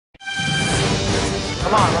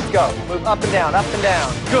Come on, let's go. Move up and down, up and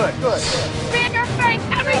down. Good, good. Be in your face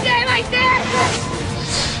every day like this!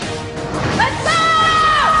 Let's go!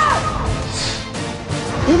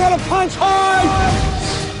 You gotta punch hard!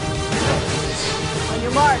 On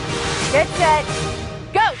your mark, get set,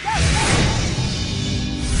 go!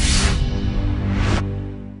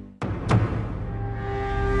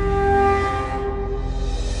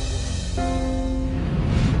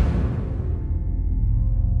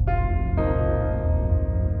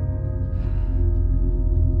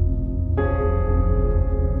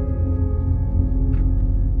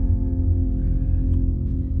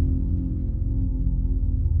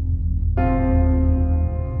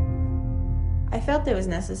 I felt it was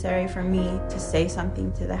necessary for me to say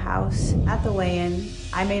something to the house. At the weigh-in,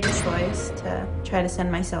 I made a choice to try to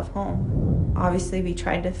send myself home. Obviously, we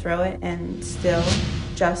tried to throw it, and still,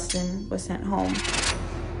 Justin was sent home.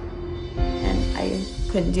 And I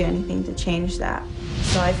couldn't do anything to change that.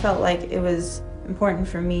 So I felt like it was important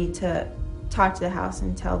for me to talk to the house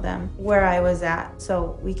and tell them where I was at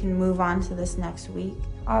so we can move on to this next week.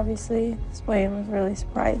 Obviously, this weigh-in was really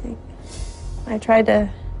surprising. I tried to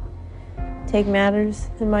take matters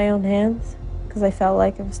in my own hands because I felt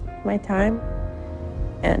like it was my time,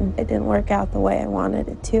 and it didn't work out the way I wanted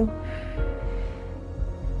it to.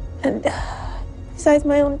 And besides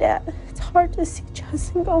my own dad, it's hard to see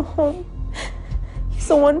Justin go home. He's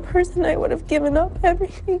the one person I would have given up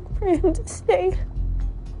everything for him to stay.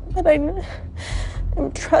 But I'm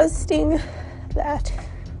trusting that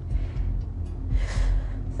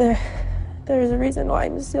there's a reason why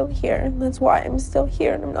I'm still here, and that's why I'm still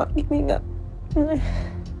here, and I'm not giving up. And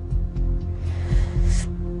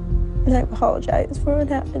I apologize for what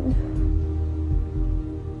happened.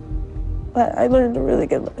 But I learned a really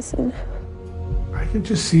good lesson. I could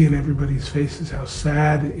just see in everybody's faces how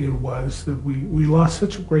sad it was that we lost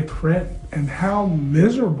such a great friend, and how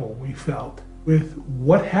miserable we felt with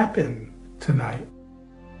what happened tonight.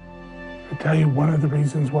 I tell you, one of the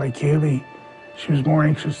reasons why Kaylee, she was more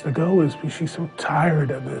anxious to go is because she's so tired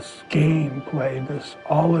of this gameplay,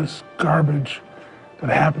 all this garbage that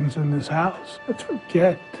happens in this house. Let's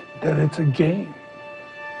forget that it's a game.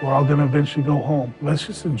 We're all gonna eventually go home. Let's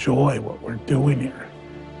just enjoy what we're doing here.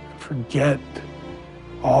 Forget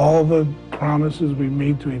all the promises we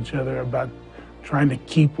made to each other about trying to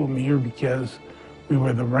keep them here because we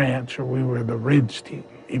were the ranch or we were the Ridge team.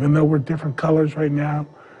 Even though we're different colors right now,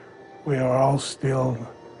 we are all still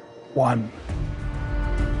one.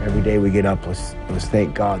 Every day we get up, let's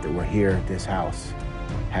thank God that we're here at this house,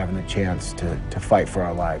 having a chance to fight for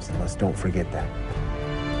our lives, and let's don't forget that.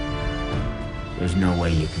 There's no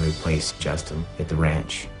way you can replace Justin at the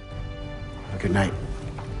ranch. Good night.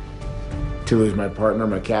 To lose my partner,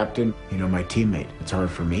 my captain, my teammate, it's hard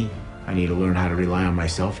for me. I need to learn how to rely on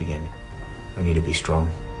myself again. I need to be strong.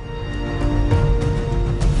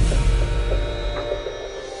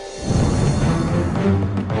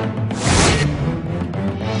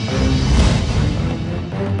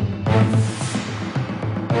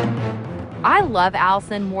 I love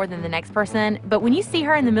Allison more than the next person, but when you see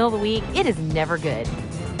her in the middle of the week, it is never good.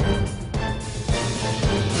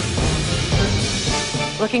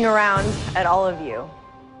 Looking around at all of you,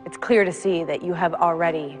 it's clear to see that you have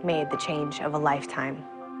already made the change of a lifetime.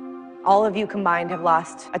 All of you combined have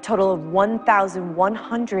lost a total of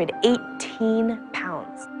 1,118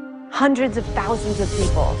 pounds. Hundreds of thousands of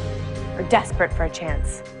people are desperate for a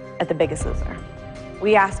chance at the Biggest Loser.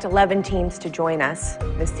 We asked 11 teams to join us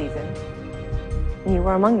this season, and you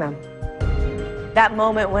were among them. That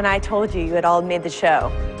moment when I told you had all made the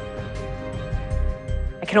show,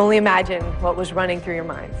 I can only imagine what was running through your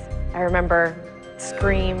minds. I remember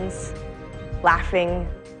screams, laughing,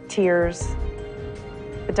 tears,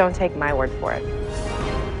 but don't take my word for it.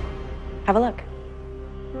 Have a look.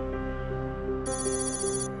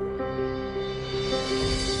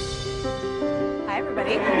 Hi,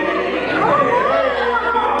 everybody.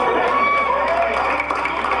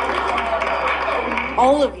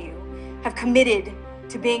 All of you have committed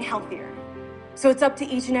to being healthier. So it's up to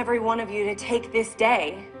each and every one of you to take this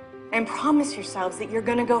day and promise yourselves that you're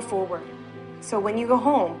gonna go forward. So when you go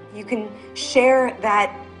home, you can share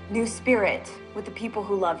that new spirit with the people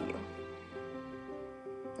who love you.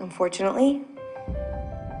 Unfortunately,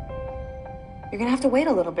 you're gonna have to wait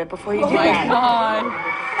a little bit before you do that. Oh my God.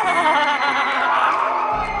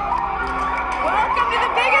 Welcome to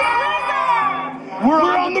the Biggest Loser!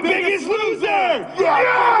 We're on the Biggest Loser!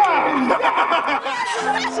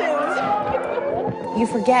 You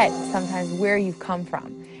forget sometimes where you've come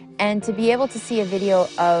from. And to be able to see a video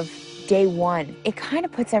of day one. It kind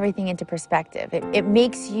of puts everything into perspective. It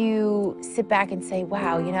makes you sit back and say,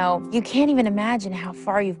 wow, you know, you can't even imagine how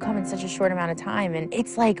far you've come in such a short amount of time. And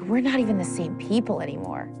it's like, we're not even the same people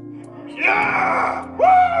anymore. Yeah! Woo!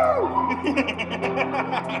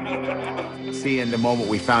 See, in the moment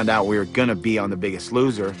we found out we were gonna be on The Biggest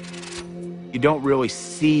Loser, you don't really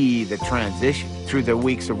see the transition through the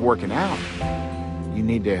weeks of working out. You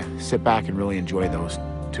need to sit back and really enjoy those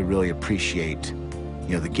to really appreciate,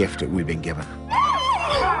 you know, the gift that we've been given. Oh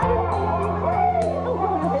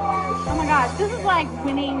my gosh, this is like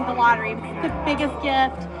winning the lottery. This is the biggest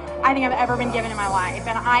gift I think I've ever been given in my life,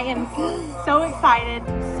 and I am so excited,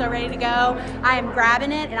 so ready to go. I am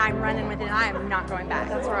grabbing it and I'm running with it, and I am not going back.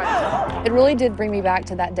 That's right. It really did bring me back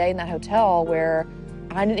to that day in that hotel where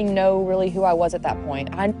I didn't even know really who I was at that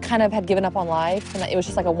point. I kind of had given up on life, and it was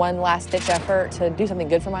just like a one last-ditch effort to do something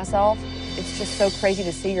good for myself. It's just so crazy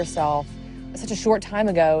to see yourself such a short time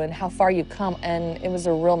ago and how far you've come, and it was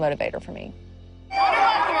a real motivator for me.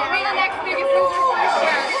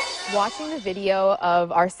 Watching the video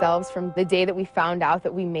of ourselves from the day that we found out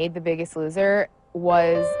that we made The Biggest Loser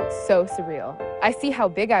was so surreal. I see how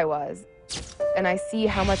big I was, and I see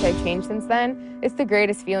how much I've changed since then. It's the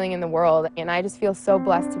greatest feeling in the world, and I just feel so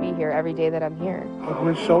blessed to be here every day that I'm here.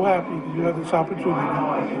 We're so happy that you have this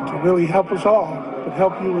opportunity to really help us all, but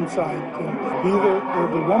help you inside, to be the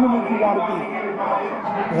woman that you want to be.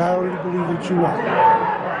 And I already believe that you are.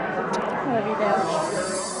 I love you, Dad.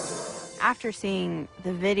 After seeing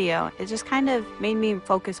the video, it just kind of made me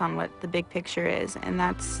focus on what the big picture is, and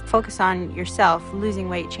that's focus on yourself, losing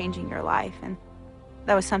weight, changing your life. And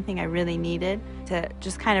that was something I really needed to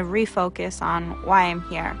just kind of refocus on why I'm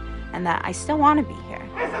here and that I still want to be here.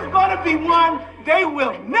 This is going to be one they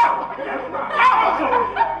will never, ever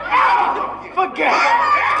forget.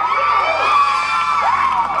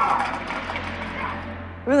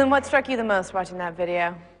 Rulin, what struck you the most watching that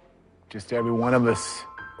video? Just every one of us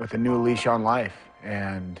with a new leash on life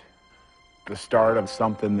and the start of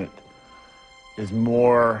something that is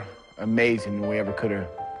more amazing than we ever could have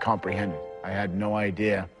comprehended. I had no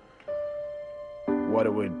idea what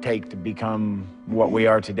it would take to become what we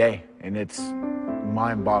are today, and it's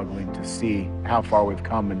mind-boggling to see how far we've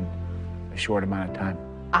come in a short amount of time.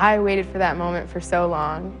 I waited for that moment for so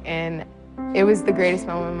long, and it was the greatest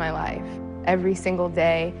moment of my life. Every single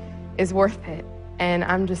day is worth it. And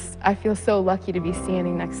I feel so lucky to be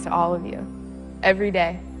standing next to all of you every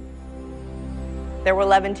day. There were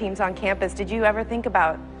 11 teams on campus. Did you ever think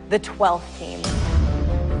about the 12th team?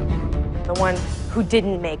 The one who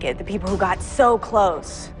didn't make it, the people who got so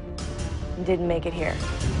close and didn't make it here.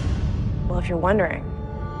 Well, if you're wondering,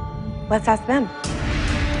 let's ask them.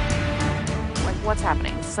 Like, what's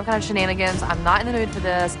happening? Some kind of shenanigans? I'm not in the mood for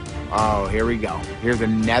this. Oh, here we go. Here's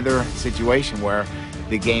another situation where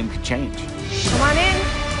the game could change. Come on in.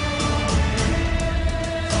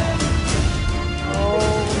 Oh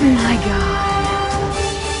my God.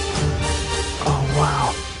 Oh,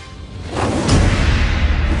 wow.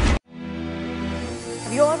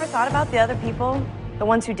 Have you all ever thought about the other people, the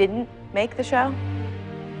ones who didn't make the show?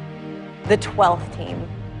 The 12th team,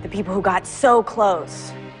 the people who got so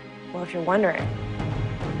close. Well, if you're wondering,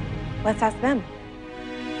 let's ask them.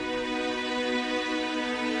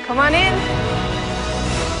 Come on in.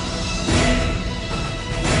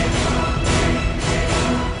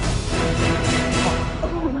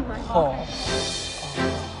 Oh.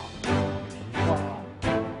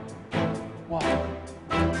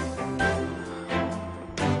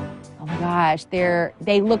 Oh my gosh,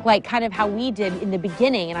 they look like kind of how we did in the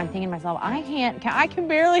beginning, and I'm thinking to myself, I can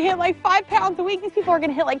barely hit like 5 pounds a week. These people are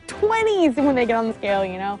gonna hit like 20s when they get on the scale,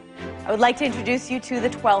 you know? I would like to introduce you to the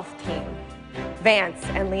 12th team. Vance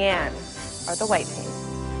and Leanne are the white team.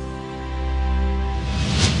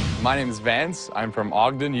 My name is Vance. I'm from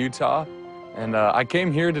Ogden, Utah. And I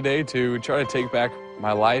came here today to try to take back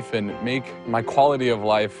my life and make my quality of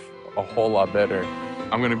life a whole lot better.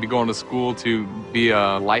 I'm going to be going to school to be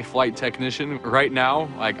a life flight technician. Right now,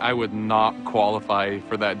 I would not qualify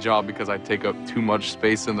for that job because I take up too much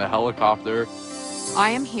space in the helicopter. I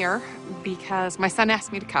am here because my son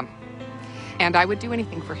asked me to come, and I would do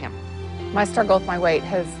anything for him. My struggle with my weight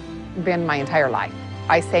has been my entire life.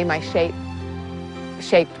 I say my shape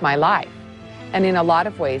shaped my life. And in a lot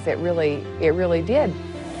of ways, it really did.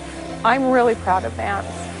 I'm really proud of Vance.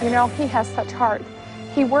 You know, he has such heart.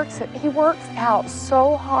 He works out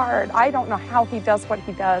so hard. I don't know how he does what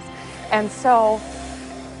he does. And so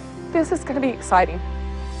this is going to be exciting.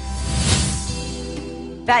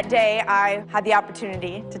 That day, I had the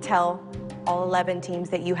opportunity to tell all 11 teams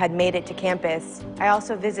that you had made it to campus. I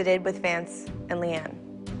also visited with Vance and Leanne.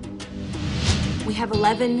 We have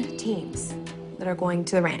 11 teams that are going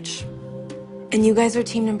to the ranch. And you guys are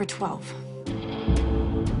team number 12.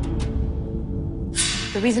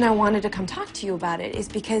 The reason I wanted to come talk to you about it is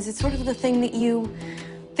because it's sort of the thing that you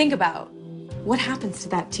think about. What happens to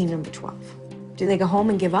that team number 12? Do they go home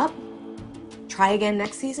and give up? Try again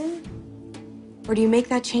next season? Or do you make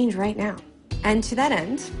that change right now? And to that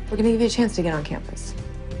end, we're gonna give you a chance to get on campus.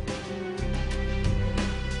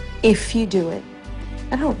 If you do it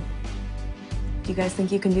at home. Do you guys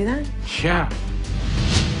think you can do that? Yeah.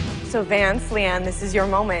 So Vance, Leanne, this is your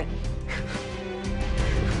moment.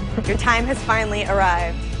 Your time has finally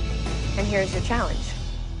arrived. And here's your challenge.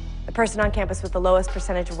 The person on campus with the lowest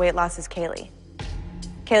percentage of weight loss is Kaylee.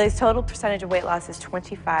 Kaylee's total percentage of weight loss is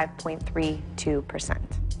 25.32%.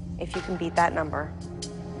 If you can beat that number,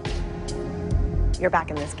 you're back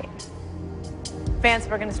in this game. Vance,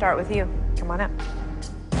 we're gonna start with you. Come on up.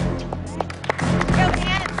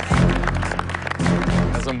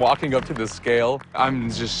 As I'm walking up to the scale,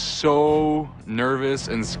 I'm just so nervous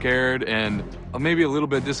and scared and maybe a little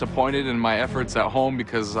bit disappointed in my efforts at home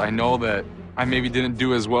because I know that I maybe didn't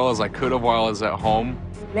do as well as I could have while I was at home.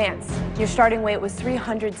 Vance, your starting weight was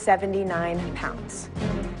 379 pounds.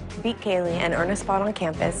 To beat Kaylee and earn a spot on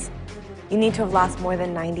campus, you need to have lost more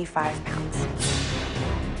than 95 pounds.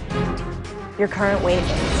 Your current weight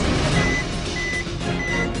is...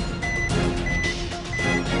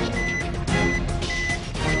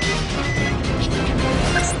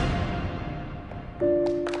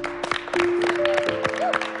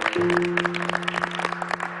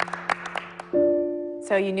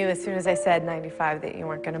 So you knew as soon as I said 95 that you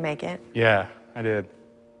weren't going to make it? Yeah, I did.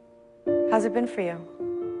 How's it been for you?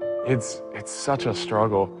 It's such a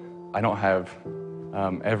struggle. I don't have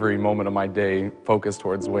every moment of my day focused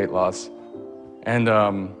towards weight loss. And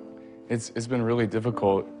it's been really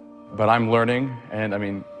difficult, but I'm learning. And I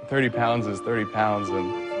mean, 30 pounds is 30 pounds.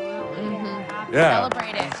 And yeah.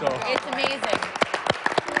 Celebrate it. So, It's amazing.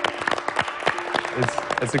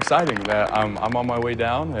 it's exciting that I'm on my way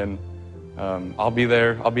down and I'll be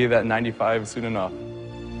there. I'll be that 95 soon enough.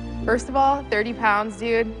 First of all, 30 pounds,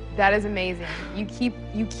 dude, that is amazing. You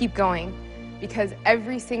keep going because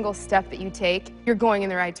every single step that you take, you're going in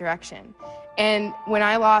the right direction. And when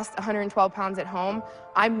I lost 112 pounds at home,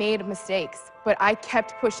 I made mistakes, but I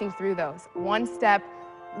kept pushing through those. One step,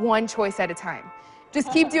 one choice at a time.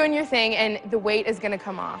 Just keep doing your thing and the weight is gonna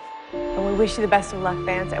come off. And we wish you the best of luck,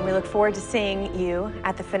 Vance, and we look forward to seeing you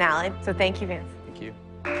at the finale. So thank you, Vance. Thank you.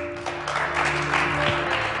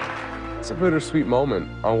 It's a bittersweet moment.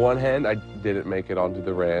 On one hand, I didn't make it onto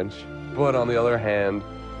the ranch, but on the other hand,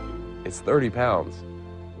 it's 30 pounds.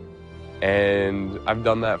 And I've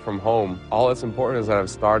done that from home. All that's important is that I've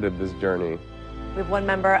started this journey. We have one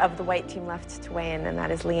member of the white team left to weigh in, and that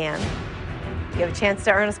is Leanne. You have a chance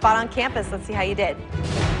to earn a spot on campus. Let's see how you did.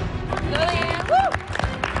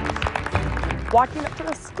 Walking up to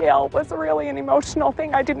the scale was really an emotional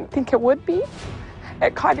thing. I didn't think it would be.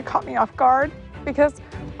 It kind of caught me off guard because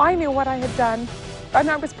I knew what I had done, and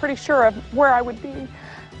I was pretty sure of where I would be.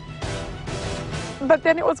 But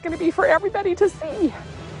then it was going to be for everybody to see.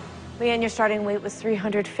 Leanne, your starting weight was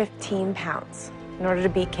 315 pounds. In order to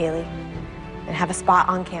beat Kaylee and have a spot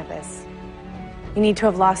on campus, you need to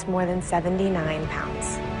have lost more than 79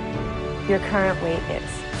 pounds. Your current weight is...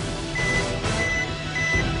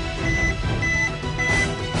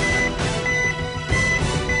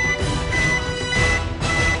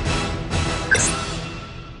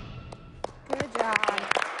 Good job.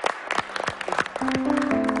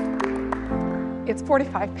 It's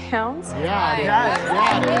 45 pounds.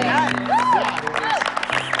 Yeah, it is.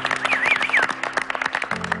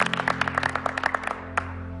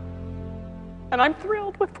 And I'm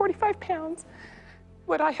thrilled with 45 pounds.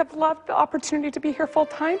 Would I have loved the opportunity to be here full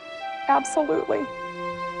time? Absolutely.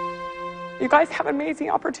 You guys have an amazing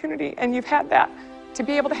opportunity, and you've had that, to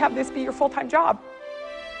be able to have this be your full-time job.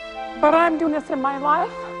 But I'm doing this in my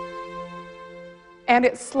life, and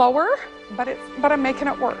it's slower, but I'm making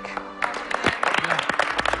it work.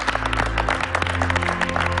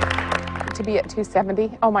 To be at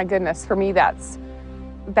 270, oh my goodness, for me that's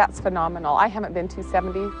phenomenal. I haven't been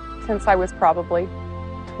 270 since I was probably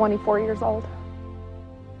 24 years old.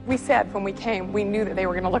 We said when we came, we knew that they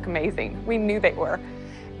were going to look amazing. We knew they were,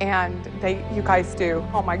 and you guys do.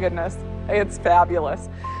 Oh my goodness, it's fabulous.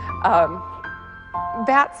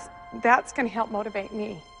 That's going to help motivate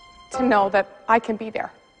me to know that I can be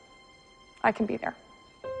there. I can be there.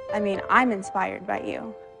 I mean, I'm inspired by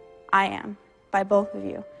you. I am, by both of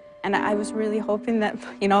you. And I was really hoping that,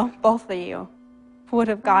 both of you would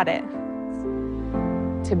have got it.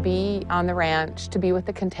 To be on the ranch, to be with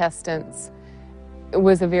the contestants, It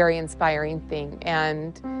was a very inspiring thing,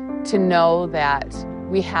 and to know that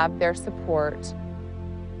we have their support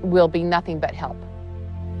will be nothing but help.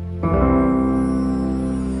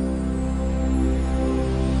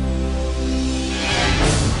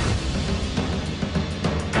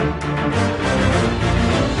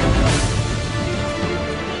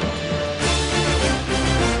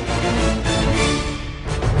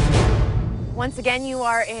 Once again, you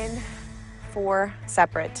are in 4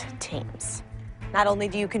 separate teams. Not only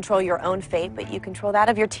do you control your own fate, but you control that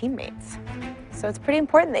of your teammates. So it's pretty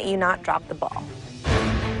important that you not drop the ball,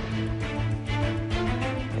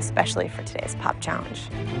 especially for today's Pop Challenge.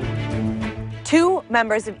 2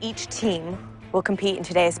 members of each team will compete in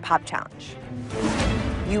today's Pop Challenge.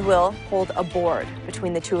 You will hold a board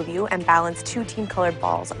between the 2 of you and balance 2 team-colored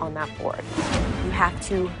balls on that board. You have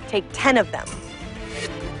to take 10 of them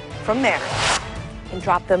from there and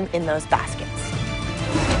drop them in those baskets.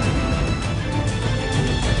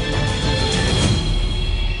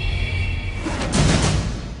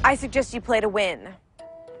 I suggest you play to win,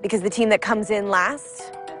 because the team that comes in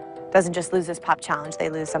last doesn't just lose this Pop Challenge, they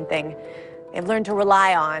lose something they've learned to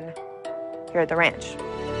rely on here at the ranch.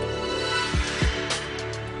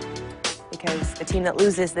 Because the team that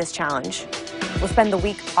loses this challenge will spend the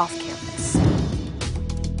week off campus.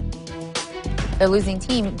 The losing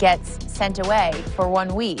team gets sent away for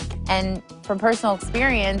 1 week. And from personal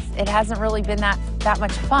experience, it hasn't really been that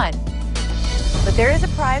much fun. But there is a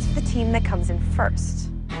prize for the team that comes in first.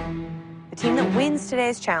 The team that wins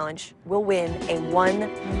today's challenge will win a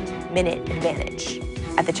 1-minute advantage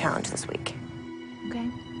at the challenge this week. Okay.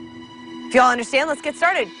 If you all understand, let's get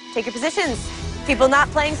started. Take your positions. People not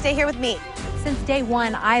playing, stay here with me. Since day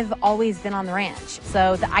one, I've always been on the ranch.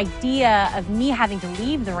 So the idea of me having to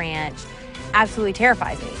leave the ranch absolutely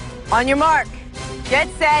terrifies me. On your mark, get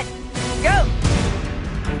set, go!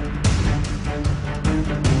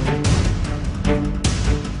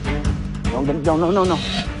 No.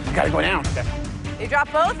 I gotta go down. You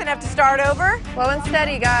drop both and have to start over. Slow and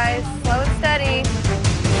steady, guys. Slow and steady.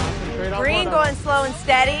 Green going slow and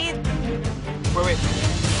steady. Wait.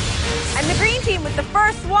 And the green team with the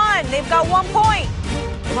first one. They've got 1 point.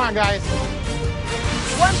 Come on, guys.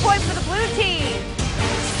 1 point for the blue team.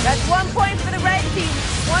 That's 1 point for the red team.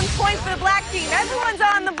 1 point for the black team. Everyone's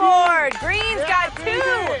on the board. Green's got 2.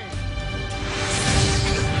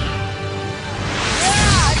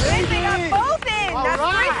 Yeah, they got both in. That's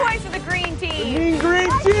 3 points for the green team. Green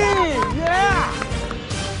team, yeah!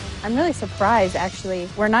 I'm really surprised, actually.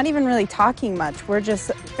 We're not even really talking much. We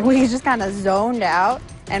just kind of zoned out,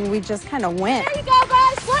 and we just kind of went. There you go,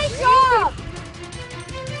 guys. Great job.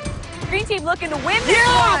 Green team looking to win this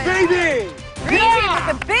one. Baby! Green team with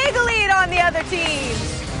a big lead on the other team.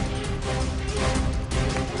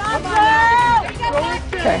 Come on,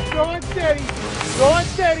 Go on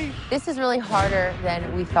steady. This is really harder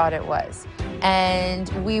than we thought it was. And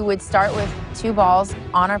we would start with 2 balls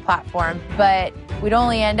on our platform, but we'd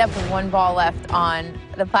only end up with 1 ball left on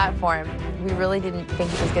the platform. We really didn't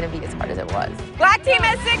think it was going to be as hard as it was. Black team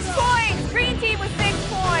has 6 points. Green team with 6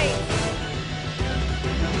 points.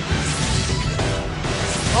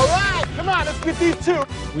 All right, come on, let's get these 2.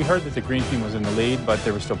 We heard that the green team was in the lead, but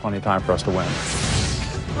there was still plenty of time for us to win.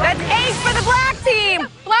 That's 8 for the black team.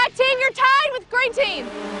 Black team, you're tied with green team.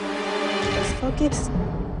 Just focus.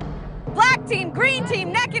 Black team, green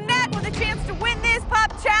team, neck and neck with a chance to win this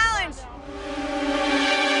Pop Challenge.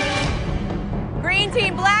 Green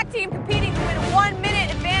team, black team competing to win a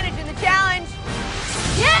 1-minute advantage in the challenge.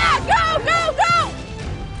 Yeah, go, go, go.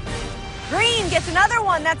 Green gets another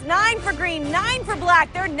one. That's 9 for green, 9 for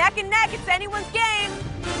black. They're neck and neck. It's anyone's game.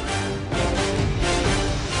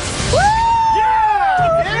 Woo!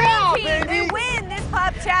 Yeah, Green team, they win this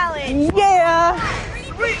Pop Challenge. Yeah!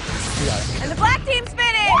 And the black team's finished.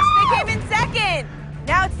 They came in second.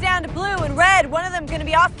 Now it's down to blue and red. One of them going to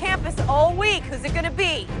be off campus all week. Who's it going to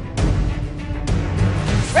be?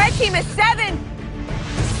 Red team is 7.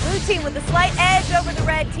 Blue team with a slight edge over the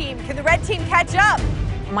red team. Can the red team catch up?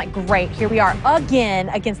 I'm like, great, here we are again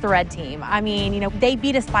against the red team. I mean, they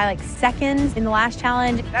beat us by like seconds in the last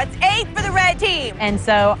challenge. That's 8 for the red team. And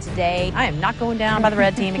so today, I am not going down by the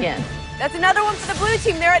red team again. That's another one for the blue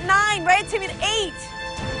team. They're at 9. Red team at 8.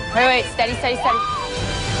 Wait, steady.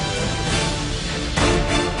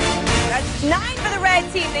 That's 9 for the red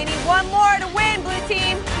team. They need 1 more to win, blue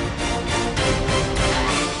team.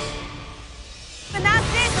 And that's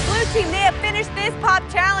it. The blue team, they have finished this Pop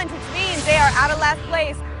Challenge, which means they are out of last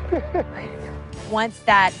place. Once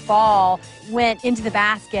that ball went into the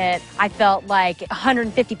basket, I felt like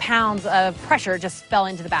 150 pounds of pressure just fell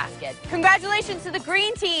into the basket. Congratulations to the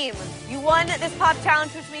green team. You won this pop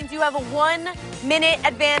challenge, which means you have a 1-minute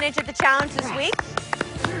advantage at the challenge this week.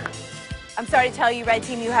 I'm sorry to tell you, red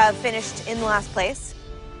team, you have finished in last place,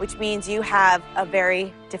 which means you have a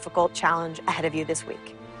very difficult challenge ahead of you this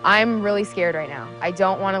week. I'm really scared right now. I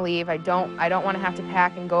don't want to leave. I don't want to have to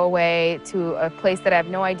pack and go away to a place that I have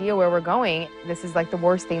no idea where we're going. This is like the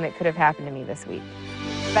worst thing that could have happened to me this week.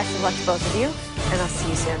 Best of luck to both of you, and I'll see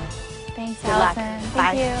you soon. Thanks, Good luck. Allison.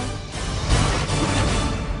 Bye. Thank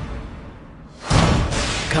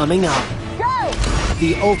you. Coming up, Go!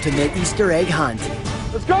 the ultimate Easter egg hunt.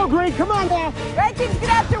 Let's go, Green. Come on now. Red team's gonna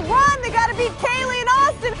have to run. They gotta beat Kaylee and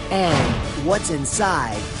Austin. And what's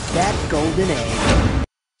inside that golden egg.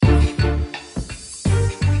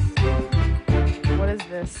 What is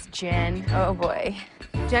this, Jen? Oh boy.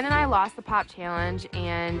 Jen and I lost the pop challenge,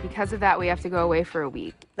 and because of that, we have to go away for a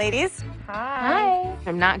week. Ladies? Hi.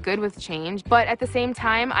 I'm not good with change, but at the same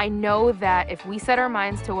time, I know that if we set our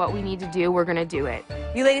minds to what we need to do, we're gonna do it.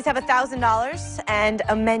 You ladies have $1,000 and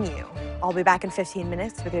a menu. I'll be back in 15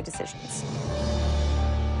 minutes with your decisions.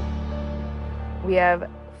 We have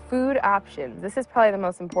food options. This is probably the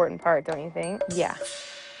most important part, don't you think? Yeah.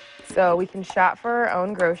 So we can shop for our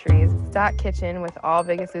own groceries, stock kitchen with all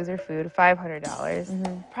Biggest Loser food,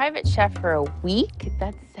 $500. Private chef for a week,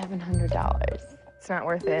 that's $700. It's not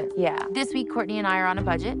worth it. Yeah. This week, Courtney and I are on a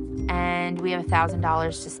budget, and we have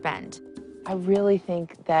 $1,000 to spend. I really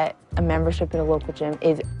think that a membership at a local gym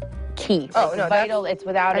is key. Oh, It's no, vital. It's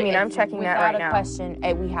without. I mean, I'm checking that right now. Without a question,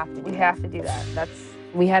 we have to do that. We have to do that.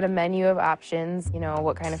 We had a menu of options, you know,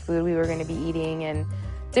 what kind of food we were going to be eating and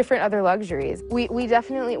different other luxuries. We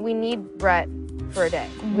need Brett for a day.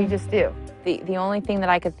 We just do. The only thing that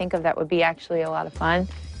I could think of that would be actually a lot of fun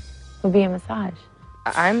would be a massage.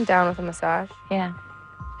 I'm down with a massage. Yeah.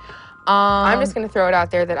 I'm just going to throw it out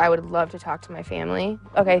there that I would love to talk to my family.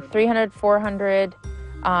 Okay, 300, 400.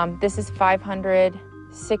 This is 500,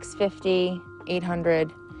 650,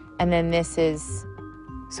 800, and then this is.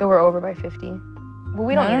 So we're over by 50. Well,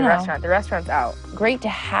 we don't need a restaurant. The restaurant's out. Great to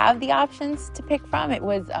have the options to pick from. It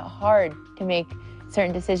was hard to make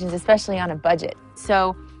certain decisions, especially on a budget.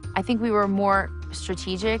 So I think we were more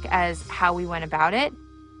strategic as how we went about it.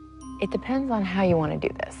 It depends on how you want to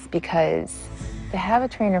do this, because to have a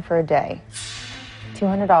trainer for a day,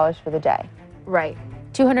 $200 for the day. Right.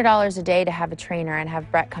 $200 a day to have a trainer and have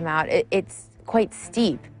Brett come out. It's quite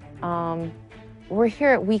steep. We're here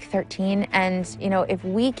at week 13, and you know, if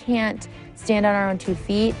we can't stand on our own 2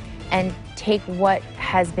 feet and take what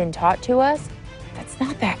has been taught to us, that's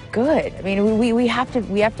not that good. I mean, we have to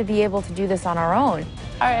be able to do this on our own.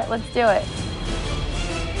 All right, let's do it.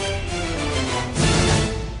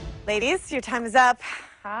 Ladies, your time is up.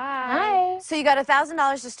 Hi. So you got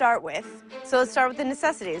 $1,000 to start with. So let's start with the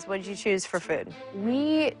necessities. What did you choose for food?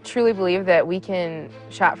 We truly believe that we can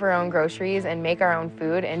shop for our own groceries and make our own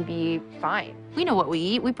food and be fine. We know what we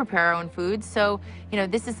eat. We prepare our own food. So, you know,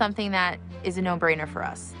 this is something that is a no-brainer for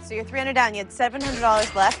us. So you're 300 down. You had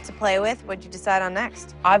 $700 left to play with. What did you decide on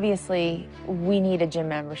next? Obviously, we need a gym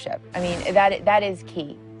membership. I mean, that is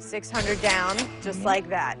key. 600 down, just like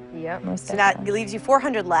that. Yep. So now it leaves you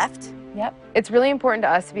 400 left. Yep. It's really important to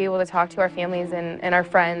us to be able to talk to our families and our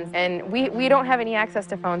friends, and we don't have any access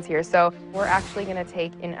to phones here, so we're actually going to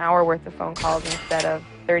take an hour worth of phone calls instead of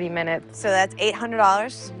 30 minutes. So that's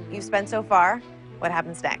 $800 you've spent so far. What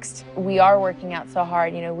happens next? We are working out so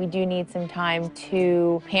hard. You know, we do need some time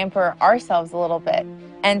to pamper ourselves a little bit.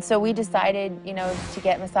 And so we decided, you know, to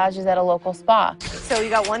get massages at a local spa. So you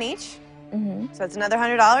got one each? So it's another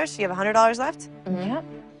 $100. You have $100 left? Yep.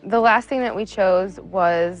 The last thing that we chose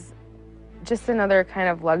was just another kind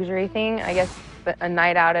of luxury thing, I guess a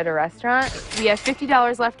night out at a restaurant. We have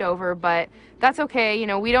 $50 left over, but that's okay. You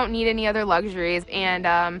know, we don't need any other luxuries,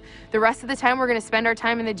 and the rest of the time we're going to spend our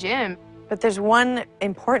time in the gym. But there's one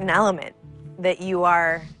important element that you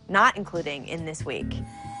are not including in this week.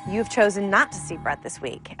 You've chosen not to see Brett this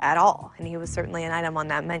week at all, and he was certainly an item on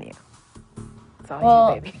that menu. It's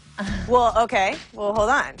all you, baby. Well, okay. Well, hold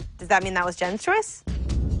on. Does that mean that was Jen's choice?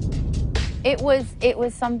 It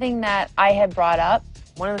was something that I had brought up.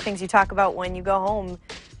 One of the things you talk about when you go home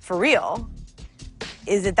for real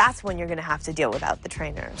is that that's when you're going to have to deal without the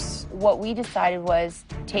trainers. What we decided was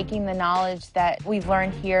taking the knowledge that we've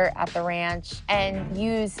learned here at the ranch and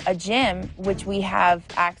use a gym, which we have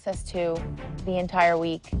access to the entire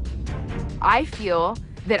week. I feel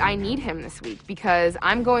that I need him this week because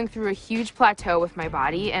I'm going through a huge plateau with my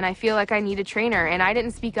body, and I feel like I need a trainer, and I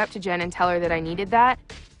didn't speak up to Jen and tell her that I needed that.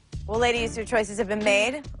 Well, ladies, your choices have been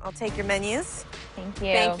made. I'll take your menus. Thank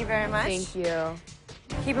you. Thank you very much. Thank you.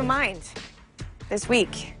 Keep in mind, this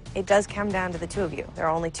week, it does come down to the two of you. There are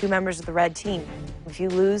only 2 members of the red team. If you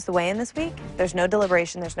lose the weigh-in this week, there's no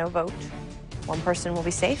deliberation, there's no vote. One person will be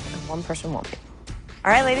safe and one person won't be.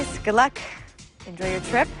 All right, ladies, good luck. Enjoy your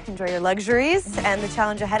trip, enjoy your luxuries, and the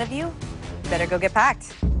challenge ahead of you. You better go get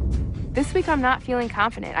packed. This week I'm not feeling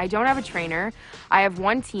confident. I don't have a trainer. I have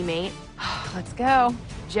one teammate. Let's go.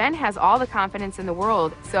 Jen has all the confidence in the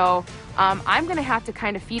world, so I'm gonna have to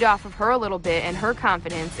kind of feed off of her a little bit and her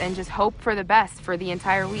confidence and just hope for the best for the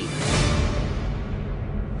entire week.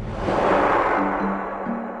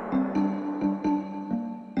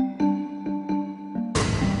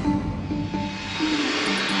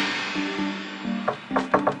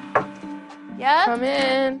 Yep. Come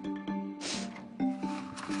in.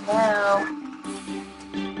 Hello.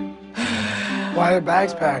 Why are their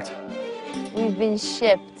bags packed? We've been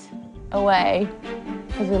shipped away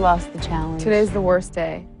because we lost the challenge. Today's the worst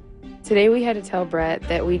day. Today we had to tell Brett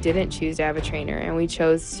that we didn't choose to have a trainer and we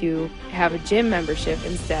chose to have a gym membership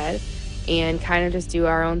instead and kind of just do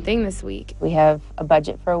our own thing this week. We have a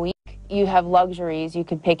budget for a week. You have luxuries. You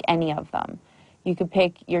could pick any of them. You could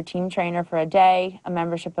pick your team trainer for a day, a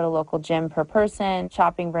membership at a local gym per person,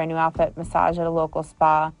 shopping, brand new outfit, massage at a local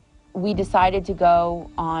spa. We decided to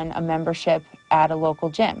go on a membership at a local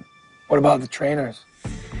gym. What about the trainers?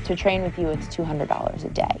 To train with you, it's $200 a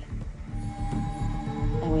day.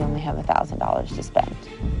 And we only have $1,000 to spend.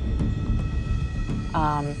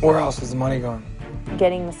 Where else is the money going?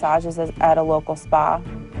 Getting massages at a local spa.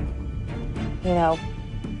 You know,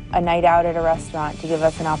 a night out at a restaurant to give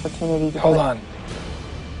us an opportunity to Hold on.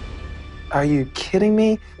 Are you kidding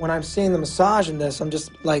me? When I'm seeing the massage in this, I'm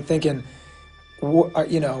just like thinking,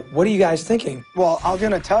 you know, what are you guys thinking? Well, I'm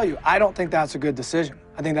gonna tell you, I don't think that's a good decision.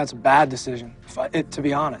 I think that's a bad decision, to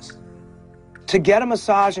be honest. To get a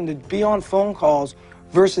massage and to be on phone calls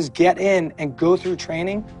versus get in and go through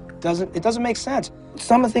training, it doesn't make sense.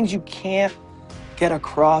 Some of the things you can't get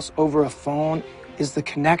across over a phone is the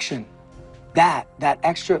connection. That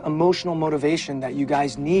extra emotional motivation that you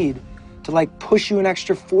guys need to like push you an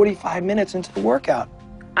extra 45 minutes into the workout.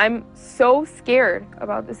 I'm so scared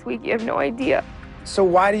about this week. You have no idea. So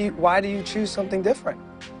why do you choose something different?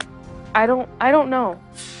 I don't know.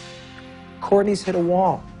 Courtney's hit a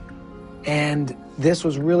wall. And this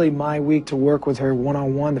was really my week to work with her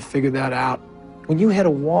one-on-one to figure that out. When you hit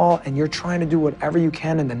a wall and you're trying to do whatever you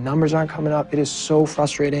can and the numbers aren't coming up, it is so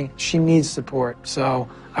frustrating. She needs support. So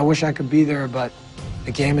I wish I could be there, but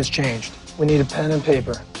the game has changed. We need a pen and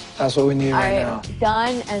paper. That's what we need right now.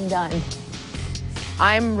 Done and done.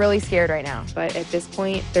 I'm really scared right now, but at this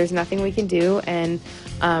point, there's nothing we can do, and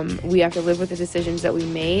we have to live with the decisions that we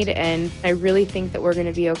made, and I really think that we're going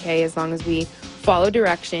to be okay as long as we follow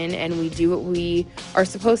direction and we do what we are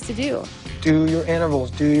supposed to do. Do your intervals.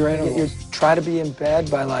 Try to be in bed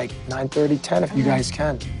by like 9:30, 10 if you guys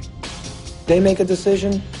can. They make a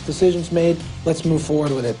decision's made, let's move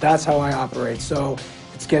forward with it. That's how I operate. So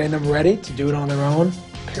it's getting them ready to do it on their own,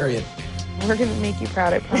 period. We're going to make you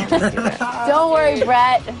proud, I promise you that. Don't worry,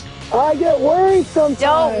 Brett. I get worried sometimes.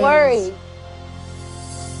 Don't worry.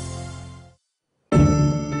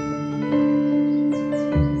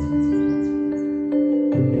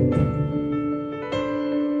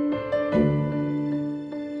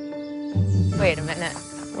 Wait a minute.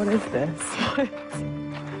 What is this?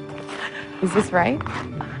 Is this right?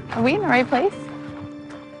 Are we in the right place?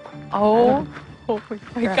 Oh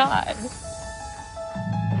my God.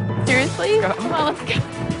 Seriously? Come on, let's go.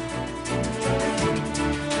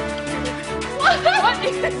 What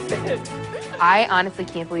is this? I honestly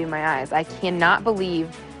can't believe my eyes. I cannot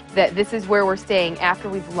believe that this is where we're staying after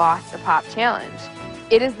we've lost a pop challenge.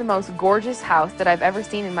 It is the most gorgeous house that I've ever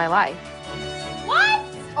seen in my life. What?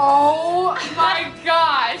 Oh my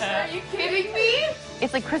gosh, are you kidding me?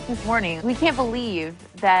 It's like Christmas morning. We can't believe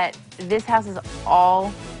that this house is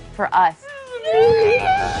all for us.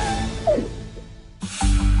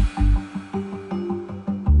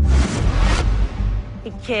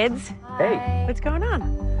 Hey, kids. Hey. What's going on?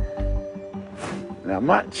 Not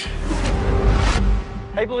much.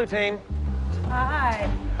 Hey, Blue Team. Hi.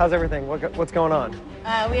 How's everything? What's going on?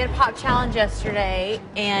 We had a pop challenge yesterday,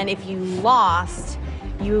 and if you lost,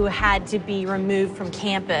 you had to be removed from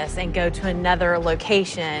campus and go to another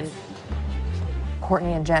location.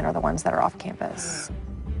 Courtney and Jen are the ones that are off campus.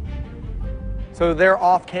 So they're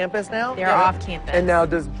off campus now? They're off campus. And now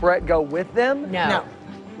does Brett go with them? No.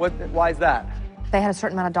 Why is that? They had a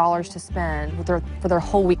certain amount of dollars to spend for their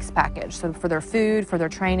whole week's package. So for their food, for their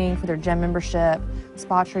training, for their gym membership,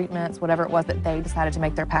 spa treatments, whatever it was that they decided to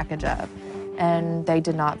make their package of. and they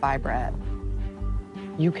did not buy Brett.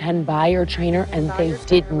 You can buy your trainer and they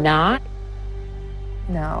did not?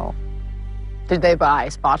 No. Did they buy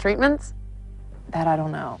spa treatments? That I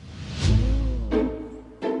don't know.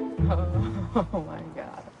 Oh my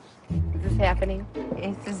God. Is this happening?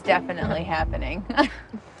 This is definitely happening.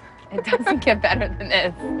 It doesn't get better than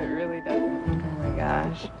this. It really doesn't. Oh my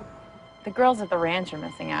gosh. The girls at the ranch are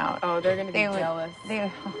missing out. Oh, they're gonna be jealous.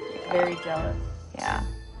 Very jealous. Yeah.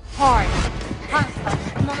 Hard.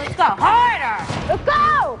 Come on, let's go. Harder! Let's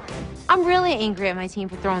go! I'm really angry at my team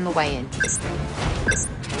for throwing the weigh-in.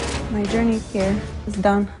 My journey here is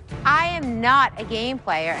done. I am not a game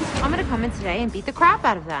player. I'm gonna come in today and beat the crap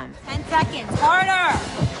out of them. 10 seconds, harder!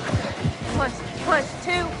 Push,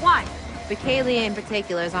 2, 1. But Kaylee in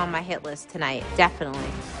particular is on my hit list tonight,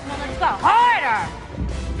 definitely. Come on, let's go, harder!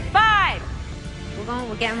 5.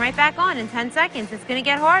 We're getting right back on in 10 seconds. It's gonna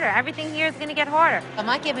get harder. Everything here is gonna get harder. I'm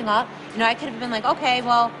not giving up. You know, I could have been like, okay,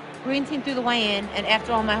 well, green team threw the weigh-in, and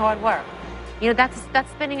after all my hard work. You know, that's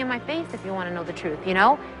spinning in my face if you want to know the truth, you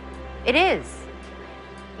know? It is.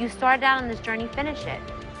 You started out on this journey, finish it.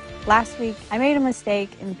 Last week, I made a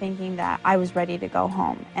mistake in thinking that I was ready to go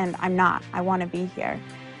home, and I'm not. I want to be here.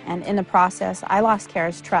 And in the process, I lost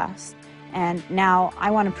Kara's trust. And now I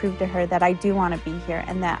want to prove to her that I do want to be here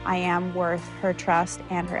and that I am worth her trust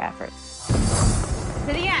and her efforts.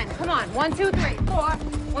 To the end. Come on. 1, 2, 3, 4.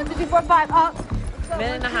 1, 2, 3, 4, 5. Up.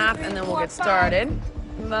 Minute and a half, and then we'll get started.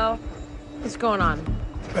 Mo, what's going on?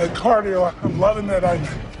 That cardio, I'm loving that I'm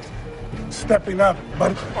stepping up,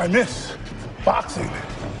 but I miss boxing.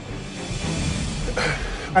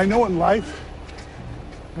 I know in life,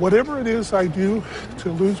 whatever it is I do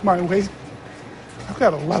to lose my weight, I've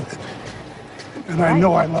got to love it. And I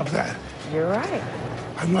know I love that. You're right.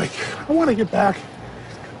 I'm like, I want to get back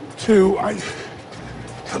to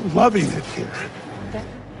loving it here.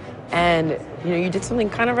 And, you know, you did something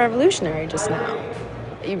kind of revolutionary just now.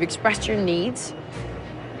 You've expressed your needs.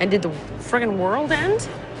 And did the friggin' world end?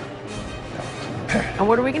 And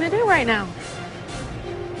what are we gonna do right now?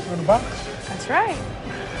 Go to box. That's right.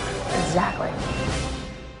 Exactly.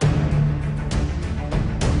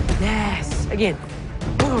 Yes, again.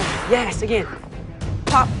 Boom. Yes, again.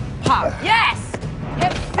 Pop, pop. Yes!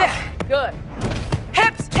 Hips, hips. Good.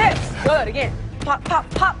 Hips, hips. Good, again. Pop, pop,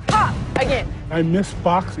 pop, pop. Again. I miss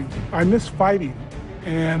boxing. I miss fighting.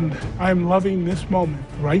 And I'm loving this moment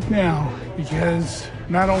right now because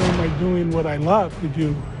not only am I doing what I love to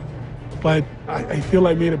do, but I feel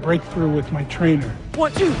I made a breakthrough with my trainer.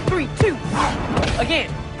 1, 2, 3, 2.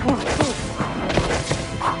 Again.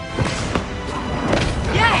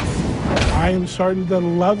 Yes! I am starting to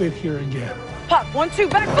love it here again. Pop, 1, 2,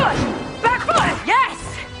 back foot. Back foot, yes!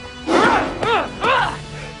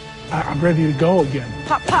 I'm ready to go again.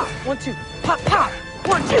 Pop, pop, 1, 2, pop, pop,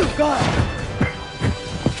 1, 2, go!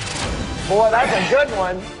 Boy, that's a good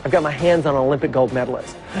one. I've got my hands on an Olympic gold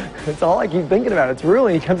medalist. It's all I keep thinking about. It's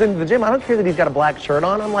Rulin. He comes into the gym. I don't care that he's got a black shirt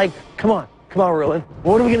on. I'm like, come on, Rulin.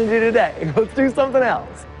 What are we going to do today? Let's do something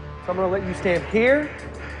else. So I'm going to let you stand here.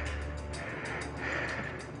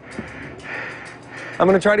 I'm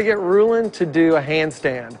going to try to get Rulin to do a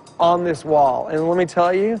handstand on this wall. And let me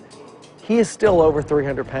tell you, he is still over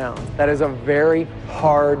 300 pounds. That is a very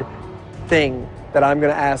hard thing that I'm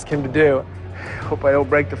going to ask him to do. Hope I don't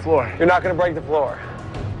break the floor. You're not going to break the floor.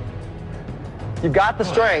 You've got the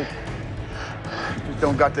strength. Just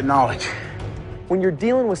don't got the knowledge. When you're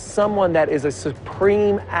dealing with someone that is a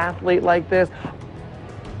supreme athlete like this,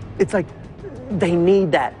 it's like they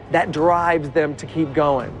need that. That drives them to keep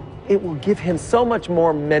going. It will give him so much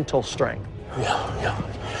more mental strength. Yeah.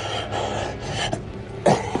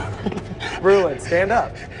 Rulin, stand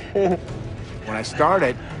up. When I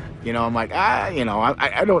started, you know, I'm like,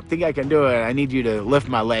 I don't think I can do it. I need you to lift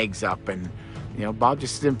my legs up. And, you know, Bob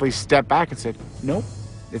just simply stepped back and said, nope,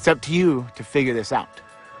 it's up to you to figure this out.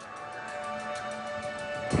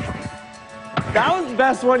 That was the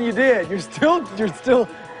best one you did. You're still,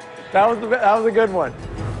 that was a good one.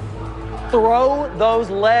 Throw those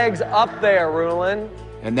legs up there, Rulin.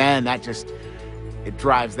 And then that just, it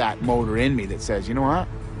drives that motor in me that says, you know what,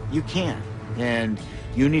 you can. And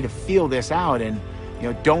you need to feel this out and, you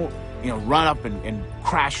know, don't, you know, run up and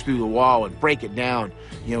crash through the wall and break it down.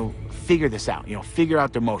 You know, figure this out. You know, figure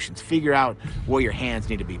out the motions. Figure out where your hands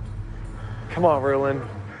need to be. Come on, Rulin.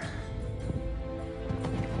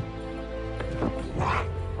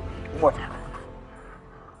 One more time.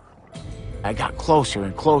 I got closer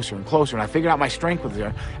and closer and closer, and I figured out my strength was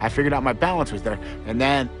there. I figured out my balance was there. And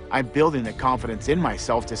then I'm building the confidence in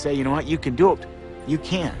myself to say, you know what, you can do it. You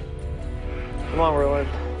can. Come on, Rulin.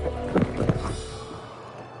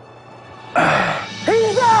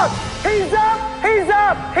 He's up! He's up! He's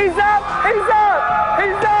up! He's up! He's up!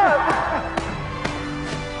 He's up!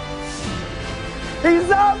 He's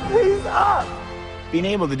up! He's up! Being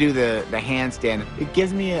able to do the handstand, it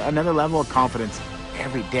gives me another level of confidence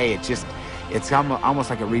every day. It's almost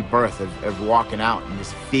like a rebirth of walking out and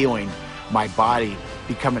just feeling my body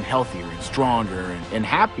becoming healthier and stronger and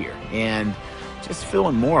happier and just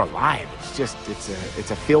feeling more alive. It's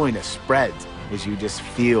a feeling that spreads as you just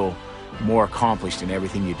feel more accomplished in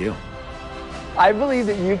everything you do. I believe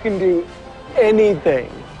that you can do anything.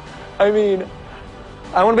 I mean,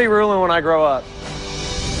 I want to be Rulin when I grow up.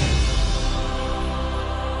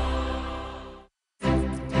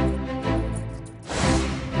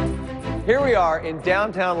 Here we are in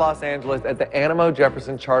downtown Los Angeles at the Animo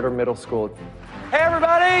Jefferson Charter Middle School. Hey,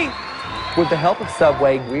 everybody! With the help of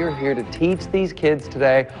Subway, we are here to teach these kids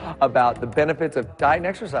today about the benefits of diet and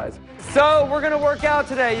exercise. So, we're going to work out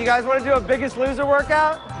today. You guys want to do a Biggest Loser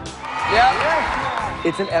workout? Yep.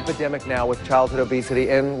 It's an epidemic now with childhood obesity,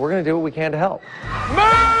 and we're going to do what we can to help.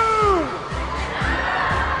 Move!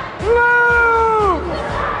 Move!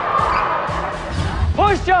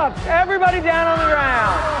 Push-ups! Everybody down on the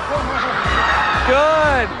ground.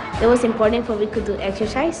 Good. It was important for me to do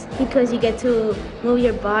exercise because you get to move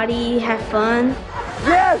your body, have fun.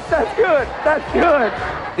 Yes, that's good. That's good.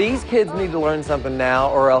 These kids need to learn something now,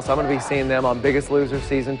 or else I'm going to be seeing them on Biggest Loser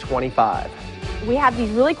season 25. We have these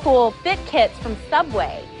really cool fit kits from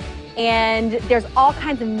Subway, and there's all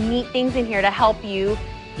kinds of neat things in here to help you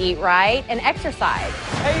eat right and exercise.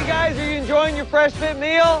 Hey, you guys, are you enjoying your Fresh Fit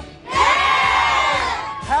meal? Yeah!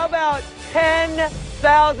 How about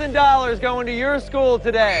 $10,000 going to your school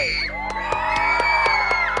today?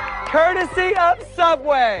 Courtesy of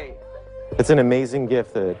Subway. It's an amazing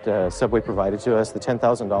gift that Subway provided to us. The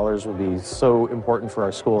 $10,000 will be so important for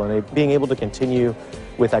our school, and being able to continue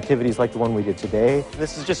with activities like the one we did today.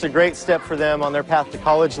 This is just a great step for them on their path to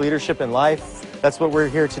college, leadership, and life. That's what we're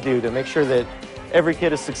here to do, to make sure that every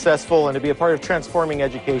kid is successful and to be a part of transforming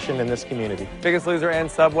education in this community. Biggest Loser and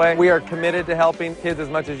Subway, we are committed to helping kids as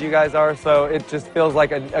much as you guys are, so it just feels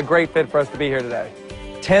like a great fit for us to be here today.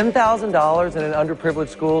 $10,000 in an underprivileged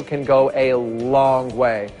school can go a long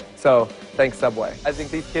way. So, thanks, Subway. I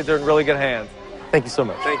think these kids are in really good hands. Thank you so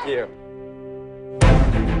much. Thank you.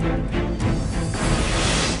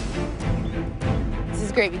 This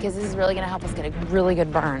is great because this is really going to help us get a really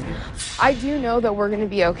good burn. I do know that we're going to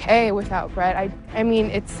be okay without Brett. I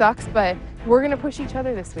mean, it sucks, but we're going to push each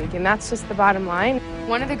other this week, and that's just the bottom line.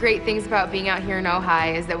 One of the great things about being out here in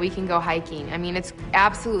Ojai is that we can go hiking. I mean, it's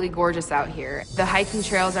absolutely gorgeous out here. The hiking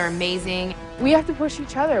trails are amazing. We have to push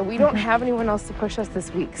each other. We don't have anyone else to push us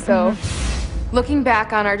this week, so. Looking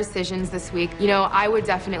back on our decisions this week, you know, I would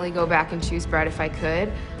definitely go back and choose Brett if I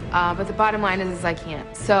could. But the bottom line is I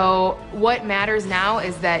can't. So what matters now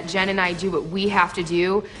is that Jen and I do what we have to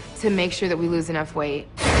do to make sure that we lose enough weight.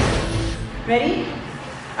 Ready?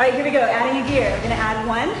 All right, here we go. Adding a gear. We're gonna add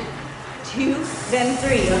 1, 2, then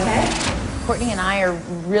 3, okay? Courtney and I are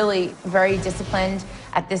really very disciplined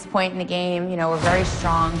at this point in the game. You know, we're very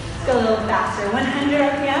strong. Let's go a little faster. 100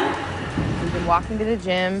 RPM. We've been walking to the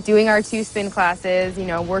gym, doing our 2 spin classes, you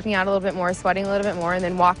know, working out a little bit more, sweating a little bit more, and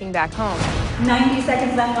then walking back home. 90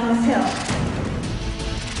 seconds left on this hill.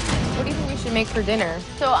 What do you think we should make for dinner?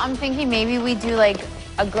 So I'm thinking maybe we do like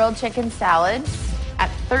a grilled chicken salad at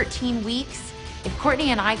 13 weeks. If Courtney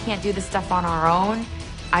and I can't do this stuff on our own,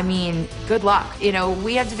 I mean, good luck. You know,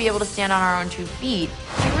 we have to be able to stand on our own 2 feet.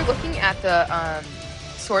 We were looking at the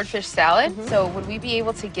swordfish salad, so would we be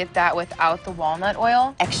able to get that without the walnut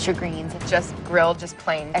oil? Extra greens. Just grilled, just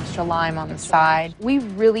plain. Extra lime on the side. We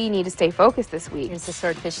really need to stay focused this week. Here's the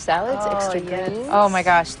swordfish salads, extra greens. Oh my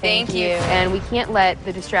gosh, thank you. And we can't let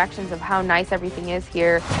the distractions of how nice everything is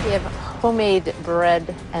here. We have homemade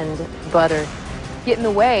bread and butter. Get in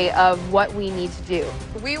the way of what we need to do.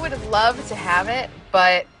 We would love to have it,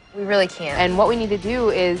 but we really can't. And what we need to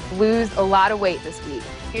do is lose a lot of weight this week.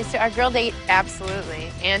 Here's to our girl date. Absolutely.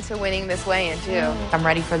 And to winning this weigh-in, too. I'm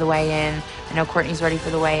ready for the weigh-in. I know Courtney's ready for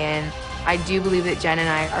the weigh-in. I do believe that Jen and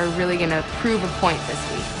I are really going to prove a point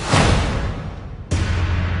this week.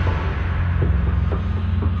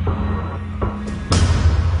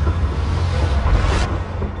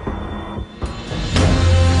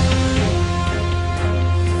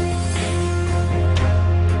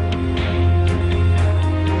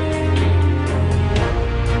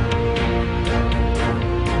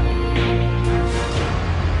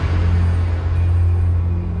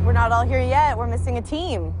 Not all here yet. We're missing a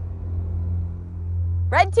team.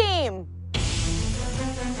 Red team.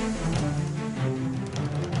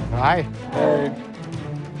 Hi. Hey.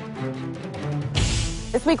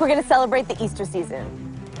 This week we're going to celebrate the Easter season.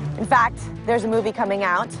 In fact, there's a movie coming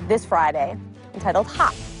out this Friday entitled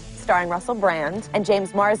Hop, starring Russell Brand and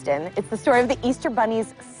James Marsden. It's the story of the Easter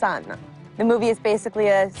Bunny's son. The movie is basically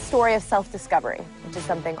a story of self-discovery, which is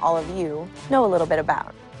something all of you know a little bit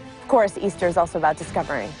about. Of course, Easter is also about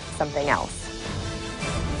discovering something else.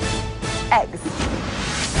 Eggs.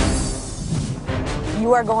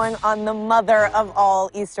 You are going on the mother of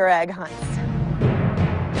all Easter egg hunts.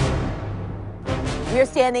 We are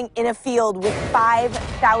standing in a field with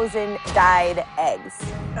 5,000 dyed eggs.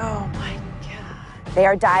 Oh my God. They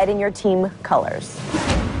are dyed in your team colors.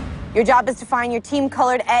 Your job is to find your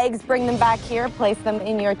team-colored eggs, bring them back here, place them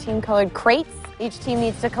in your team-colored crates. Each team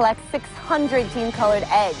needs to collect 600 team-colored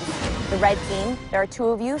eggs. The red team, there are 2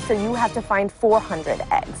 of you, so you have to find 400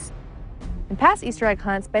 eggs. In past Easter egg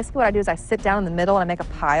hunts, basically what I do is I sit down in the middle and I make a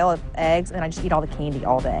pile of eggs and I just eat all the candy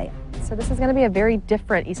all day. So this is going to be a very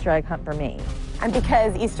different Easter egg hunt for me. And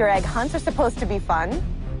because Easter egg hunts are supposed to be fun,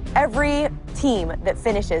 every team that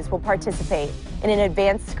finishes will participate in an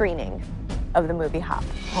advanced screening of the movie Hop.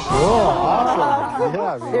 Awesome.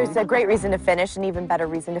 Yeah, There's a great reason to finish, an even better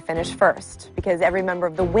reason to finish first, because every member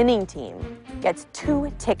of the winning team gets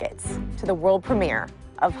 2 tickets to the world premiere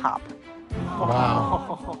of Hop.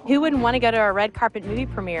 Wow. Who wouldn't want to go to a red carpet movie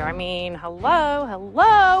premiere? I mean,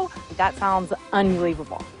 hello. That sounds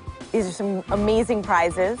unbelievable. These are some amazing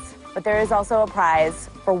prizes, but there is also a prize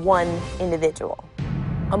for one individual.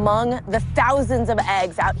 Among the thousands of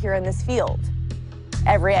eggs out here in this field,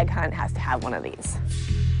 every egg hunt has to have one of these.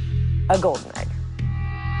 A golden egg.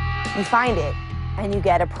 You find it, and you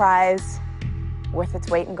get a prize worth its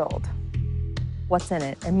weight in gold. What's in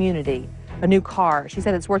it? Immunity, a new car. She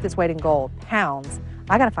said it's worth its weight in gold. Pounds.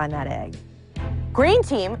 I gotta find that egg. Green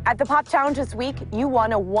team, at the Pop Challenge this week, you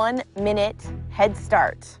won a 1-minute head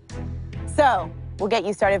start. So, we'll get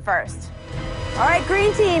you started first. All right,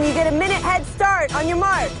 green team, you get a minute head start. On your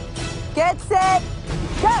mark. Get set,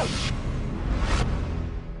 go!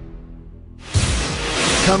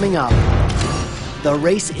 Coming up, the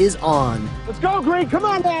race is on. Let's go, Green. Come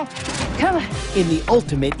on now. Come on. In the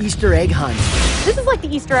ultimate Easter egg hunt. This is like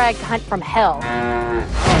the Easter egg hunt from hell.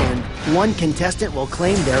 And one contestant will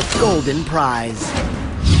claim their golden prize.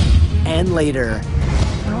 And later,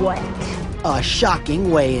 What? a shocking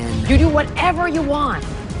weigh-in. You do whatever you want.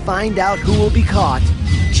 Find out who will be caught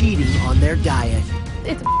cheating on their diet.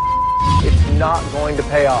 It's not going to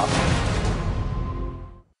pay off.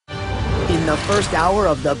 In the first hour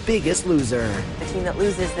of The Biggest Loser, The team that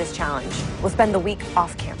loses this challenge will spend the week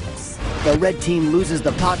off campus. the red team loses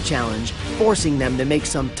the Pop Challenge, forcing them to make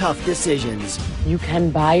some tough decisions. You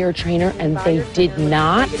can buy your trainer, and they did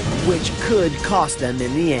not. Which could cost them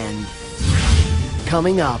in the end.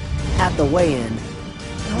 Coming up at the weigh-in.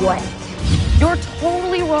 What? You're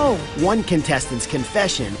totally wrong. One contestant's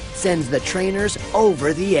confession sends the trainers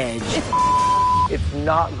over the edge. It's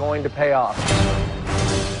not going to pay off.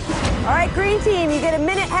 All right, green team, you get a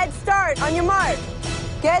minute head start. On your mark.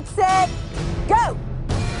 Get set, go!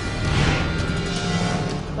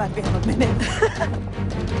 Glad we have a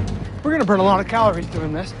minute. We're gonna burn a lot of calories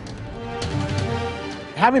doing this.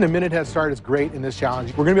 Having a minute head start is great in this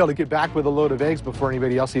challenge. We're gonna be able to get back with a load of eggs before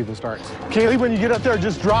anybody else even starts. Kaylee, when you get up there,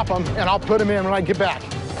 just drop them, and I'll put them in when I get back.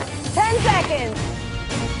 10 seconds.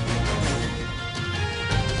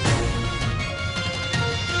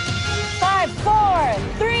 5, 4,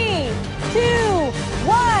 3, 2,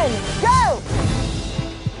 1, go!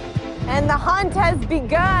 And the hunt has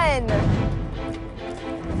begun.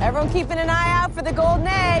 Everyone keeping an eye out for the golden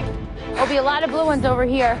egg. There'll be a lot of blue ones over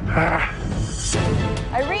here.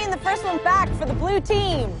 Irene, the first one back for the blue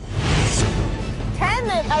team. 10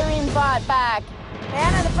 that Irene bought back.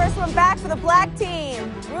 Anna, the first one back for the black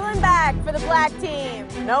team. Rulin back for the black team.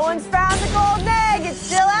 No one's found the golden egg. It's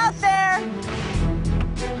still out there.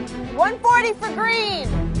 140 for green.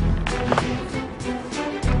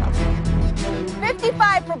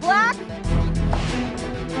 55 for black.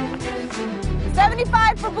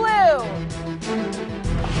 75 for blue.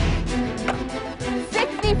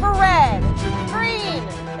 60 for red. Green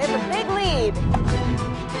is a big lead.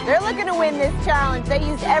 They're looking to win this challenge. They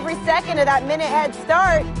used every second of that minute head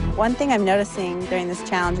start. One thing I'm noticing during this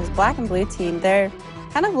challenge is black and blue team, they're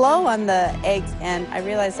kind of low on the eggs, and I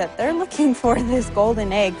realized that they're looking for this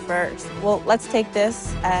golden egg first. Well, let's take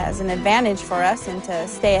this as an advantage for us and to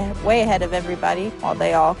stay way ahead of everybody while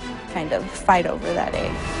they all kind of fight over that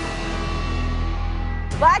egg.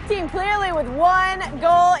 Black team clearly with one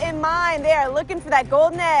goal in mind. They are looking for that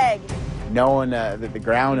golden egg. Knowing that the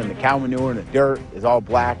ground and the cow manure and the dirt is all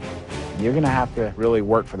black, you're gonna have to really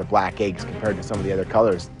work for the black eggs compared to some of the other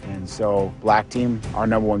colors. And so, black team, our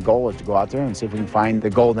 #1 goal is to go out there and see if we can find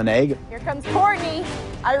the golden egg. Here comes Courtney.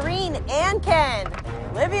 Irene and Ken.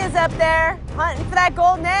 Olivia's up there, hunting for that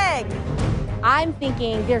golden egg. I'm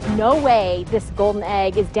thinking there's no way this golden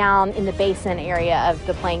egg is down in the basin area of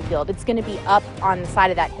the playing field. It's going to be up on the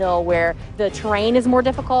side of that hill where the terrain is more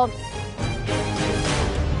difficult.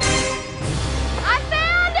 I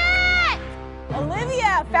found it!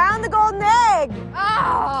 Olivia found the golden egg.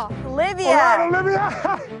 Oh, Olivia. All right,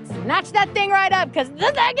 Olivia. Snatch that thing right up, because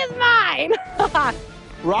this egg is mine.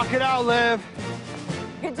 Rock it out, Liv.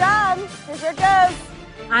 Good job. Here it goes.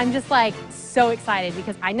 I'm just like so excited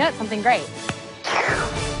because I know it's something great.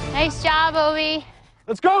 Nice job, Obi.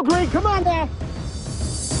 Let's go, Green. Come on now.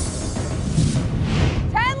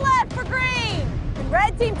 10 left for green. The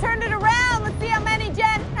red team turned it around. Let's see how many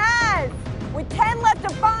Jen has. With 10 left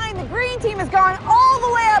to find, the green team has gone all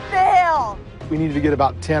the way up the hill. We needed to get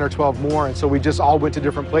about 10 or 12 more, and so we just all went to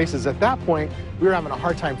different places. At that point, we were having a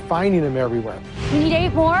hard time finding them everywhere. We need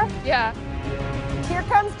 8 more? Yeah. Here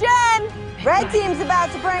comes Jen. Red team's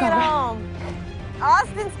about to bring it home.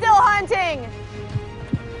 Austin's still hunting.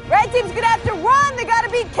 Red team's gonna have to run. They gotta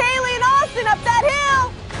beat Kaylee and Austin up that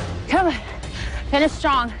hill. Come on, finish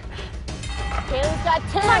strong. Kaylee's got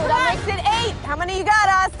 2. That makes it 8. How many you got,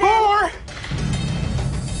 Austin? 4.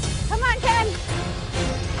 Come on, Ken.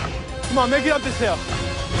 Come on, make it up this hill.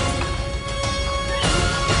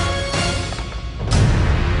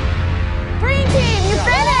 Green team, you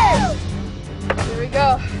finished. Here we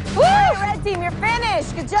go. Woo! Red team, you're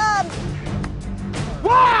finished. Good job.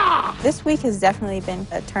 Wow! This week has definitely been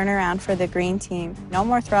a turnaround for the green team. No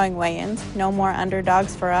more throwing weigh-ins, no more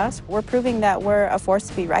underdogs for us. We're proving that we're a force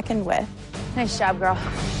to be reckoned with. Nice job, girl.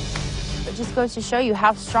 It just goes to show you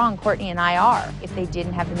how strong Courtney and I are. If they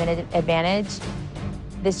didn't have the minute advantage,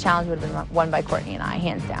 this challenge would have been won by Courtney and I,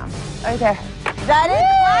 hands down. Right there. That is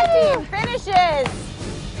the black team finishes.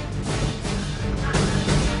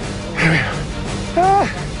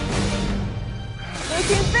 Blue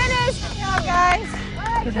team finished. Good job, guys.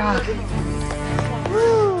 Good job.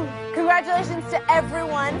 Woo. Congratulations to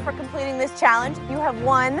everyone for completing this challenge. You have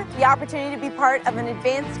won the opportunity to be part of an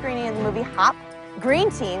advanced screening of the movie Hop.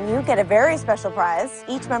 Green team, you get a very special prize.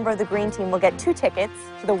 Each member of the green team will get 2 tickets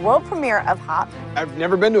to the world premiere of Hop. I've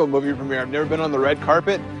never been to a movie premiere. I've never been on the red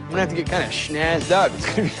carpet. I'm gonna have to get kind of schnazzed up. It's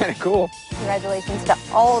gonna be kind of cool. Congratulations to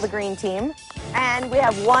all the green team. And we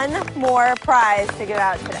have one more prize to give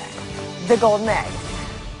out today. The golden egg.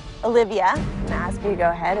 Olivia, I'm gonna ask you to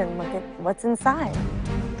go ahead and look at what's inside.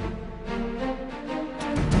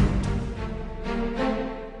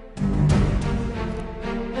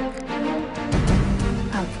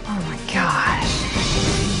 Oh my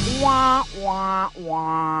gosh. Wah, wah,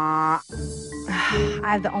 wah. I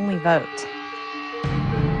have the only vote.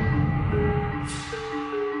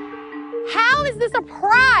 How is this a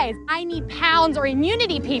prize? I need pounds or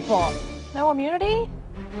immunity, people. No immunity?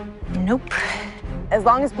 Nope. As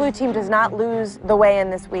long as blue team does not lose the weigh-in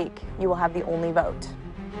this week, you will have the only vote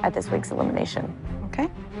at this week's elimination. Okay.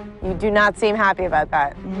 You do not seem happy about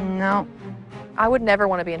that. No. I would never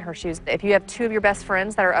want to be in her shoes. If you have 2 of your best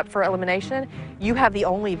friends that are up for elimination, you have the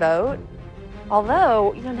only vote.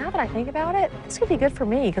 Although, you know, now that I think about it, this could be good for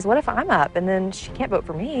me, because what if I'm up and then she can't vote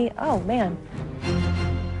for me? Oh, man.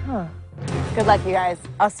 Huh. Good luck, you guys.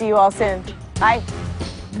 I'll see you all soon. Bye.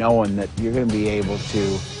 Knowing that you're going to be able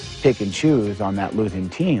to pick and choose on that losing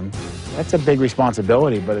team, that's a big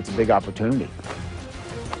responsibility, but it's a big opportunity.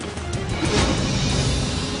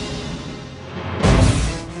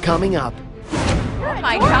 Coming up, Oh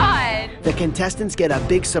my God. the contestants get a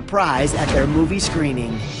big surprise at their movie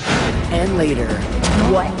screening. And later,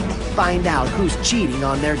 what? Find out who's cheating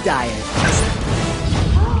on their diet.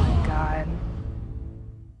 Oh my God.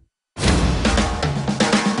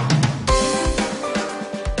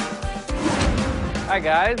 Hi,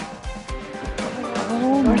 guys.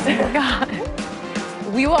 Oh my God.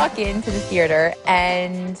 We walk into the theater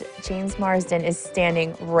and James Marsden is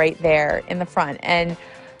standing right there in the front and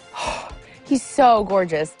he's so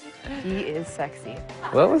gorgeous. He is sexy.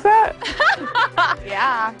 What was that?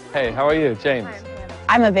 Yeah. Hey, how are you, James?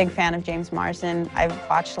 I'm a big fan of James Marsden. I've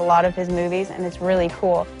watched a lot of his movies, and it's really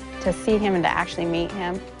cool to see him and to actually meet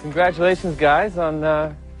him. Congratulations, guys,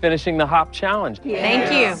 on finishing the Hop Challenge.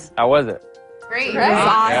 Thank you. How was it? Great. It was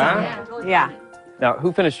awesome. Yeah? Yeah. Now,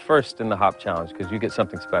 who finished first in the Hop Challenge? Because you get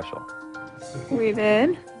something special. We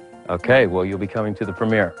did. Okay, well, you'll be coming to the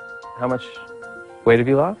premiere. How much weight have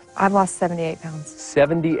you lost? I've lost 78 pounds.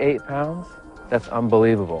 78 pounds? That's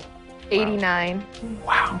unbelievable. 89.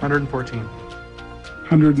 Wow. 114.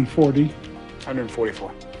 140.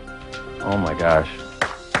 144. Oh my gosh.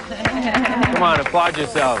 Come on, applaud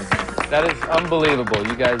yourselves. That is unbelievable.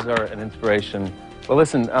 You guys are an inspiration Well,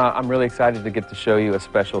 listen, I'm really excited to get to show you a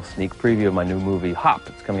special sneak preview of my new movie, Hop.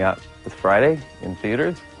 It's coming out this Friday in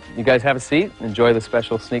theaters. You guys have a seat, enjoy the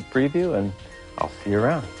special sneak preview, and I'll see you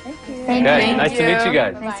around. Thank you. Okay, nice to meet you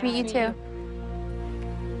guys. Nice to meet you too.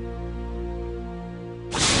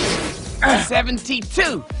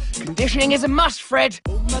 72. Conditioning is a must, Fred.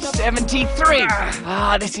 73.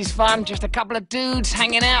 Ah, this is fun. Just a couple of dudes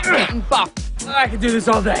hanging out, getting buff. I could do this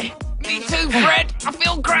all day. Me too, Fred. I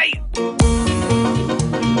feel great.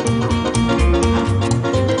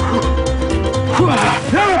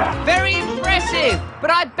 Very impressive,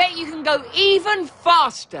 but I bet you can go even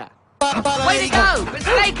faster. Way to go, but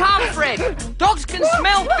stay calm, Fred. Dogs can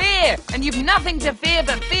smell fear, and you've nothing to fear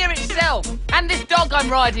but fear itself, and this dog I'm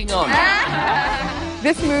riding on.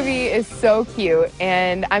 This movie is so cute,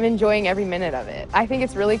 and I'm enjoying every minute of it. I think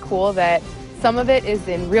it's really cool that some of it is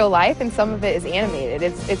in real life and some of it is animated.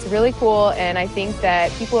 It's really cool, and I think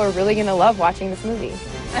that people are really gonna love watching this movie.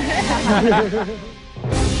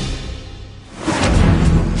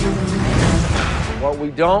 What we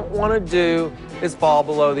don't want to do is fall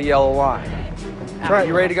below the yellow line. Are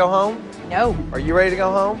you ready to go home? No. Are you ready to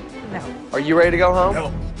go home? No. Are you ready to go home?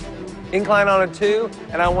 No. Incline on a 2,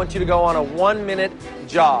 and I want you to go on a 1-minute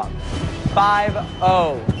jog.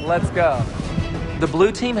 5-0. Let's go. The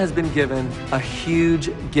blue team has been given a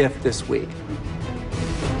huge gift this week.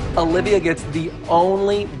 Olivia gets the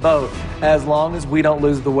only vote as long as we don't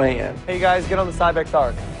lose the weigh-in. Hey, guys, get on the Cybex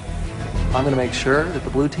arc. I'm going to make sure that the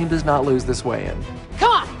blue team does not lose this weigh-in.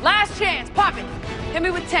 Come on, last chance, pop it. Hit me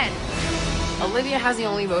with 10. Olivia has the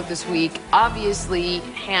only vote this week. Obviously,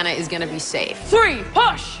 Hannah is gonna be safe. 3,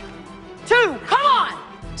 push. 2, come on.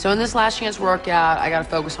 So in this last chance workout, I gotta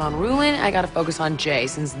focus on Rulin, I gotta focus on Jay,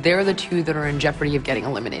 since they're the two that are in jeopardy of getting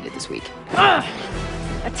eliminated this week.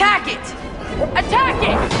 Attack it! Attack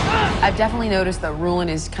it! I've definitely noticed that Rulin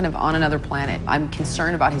is kind of on another planet. I'm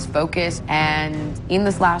concerned about his focus, and in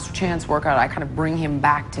this last chance workout, I kind of bring him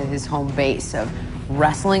back to his home base of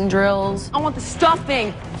wrestling drills. I want the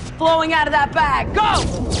stuffing flowing out of that bag. Go!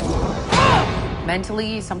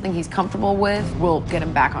 Mentally, something he's comfortable with will get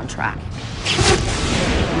him back on track.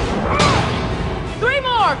 3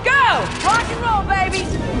 more, go! Rock and roll, baby!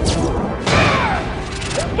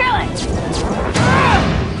 Kill it!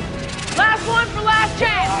 Last one for last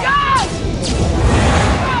chance,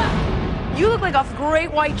 go! You look like a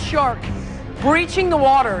great white shark breaching the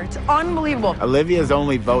water. It's unbelievable. Olivia's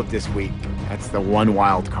only vote this week. That's the one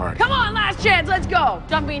wild card. Come on, last chance, let's go.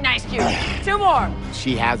 Don't be nice, cute. 2 more.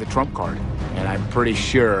 She has a trump card, and I'm pretty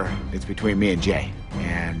sure it's between me and Jay.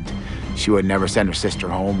 And she would never send her sister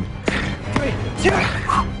home. 3, 2.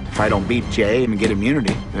 If I don't beat Jay and get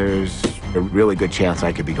immunity, there's a really good chance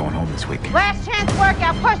I could be going home this week. Last chance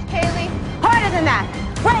workout. Push, Kaylee. Harder than that.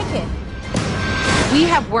 Break it. We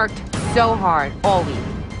have worked so hard all week,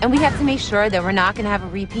 and we have to make sure that we're not going to have a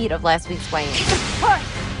repeat of last week's weigh-in. Push.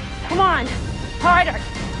 Come on. Harder.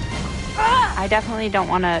 I definitely don't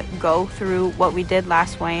want to go through what we did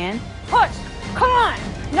last weigh-in. Push. Come on.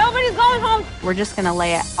 Nobody's going home. We're just going to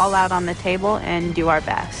lay it all out on the table and do our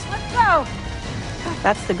best. Let's go.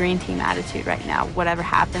 That's the green team attitude right now. Whatever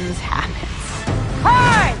happens, happens.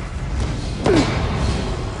 Hard.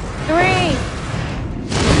 3,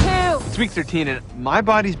 2. It's week 13, and my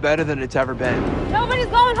body's better than it's ever been. Nobody's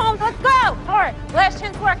going home. Let's go. Hard. Last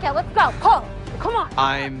chance workout. Let's go. Pull. Come on.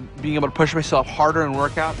 I'm being able to push myself harder in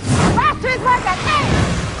workouts. Last chance workout.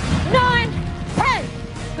 8, 9, 10.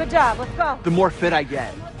 Good job. Let's go. The more fit I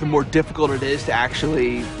get, the more difficult it is to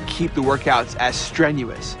actually keep the workouts as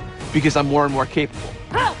strenuous because I'm more and more capable.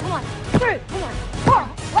 Oh, come on. 3, come on. 4.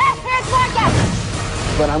 Last chance workout.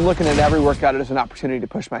 But I'm looking at every workout as an opportunity to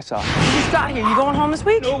push myself. You got here. You going home this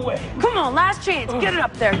week? No way. Come on, last chance. Get it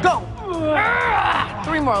up there. Go.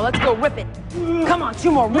 3 more. Let's go. Rip it. Come on.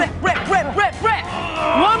 2 more. Rip, rip, rip, rip, rip.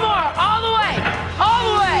 1 more. All the way.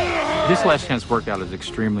 All the way. This last chance workout is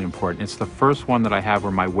extremely important. It's the first one that I have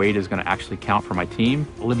where my weight is going to actually count for my team.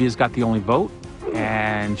 Olivia's got the only vote,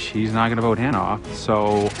 and she's not going to vote Hannah off.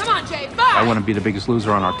 So Come on, Jay. 5. I want to be the biggest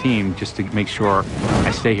loser on our team just to make sure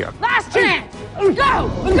I stay here. Last chance. Go. Go.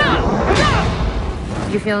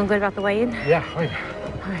 Go. You feeling good about the weigh-in? Yeah.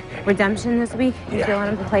 Redemption this week? You feeling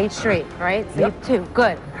them to play it straight, right? So you 2,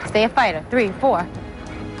 good. Stay a fighter. 3, 4.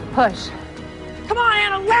 Push. Come on,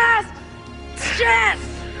 Anna. Last chance.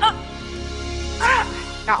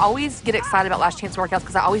 I always get excited about last chance workouts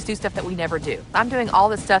because I always do stuff that we never do. I'm doing all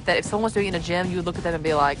this stuff that if someone was doing it in a gym, you would look at them and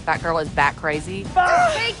be like, that girl is bat crazy.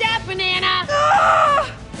 Take that, banana.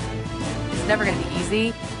 It's never going to be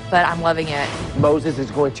easy, but I'm loving it. Moses is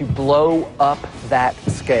going to blow up that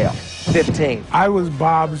scale. 15. I was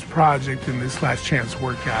Bob's project in this last chance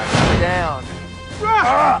workout. Down.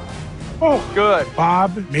 Oh, good.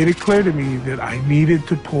 Bob made it clear to me that I needed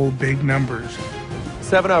to pull big numbers.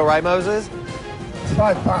 7-0, right, Moses?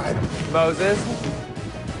 5-5. Moses,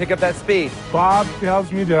 pick up that speed. Bob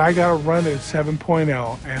tells me that I got to run at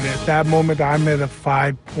 7.0, and at that moment, I'm at a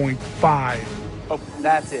 5.5. Oh,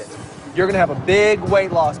 that's it. You're going to have a big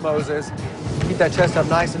weight loss, Moses. Keep that chest up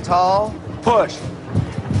nice and tall. Push.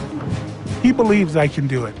 He believes I can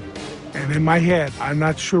do it. And in my head, I'm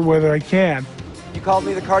not sure whether I can. You called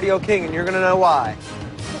me the cardio king, and you're going to know why.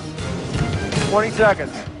 20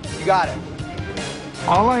 seconds. You got it.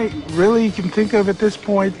 All I really can think of at this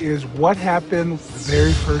point is what happened the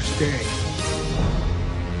very first day.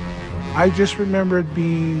 I just remember it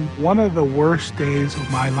being one of the worst days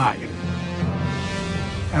of my life.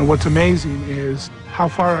 And what's amazing is how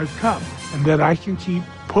far I've come and that I can keep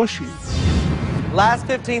pushing. Last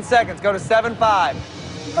 15 seconds. Go to 7.5.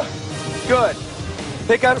 Good.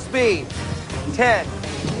 Pick up speed. 10,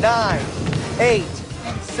 9, 8,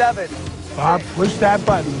 7. Bob pushed that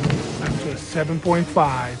button up to a 7.5,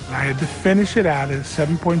 and I had to finish it out at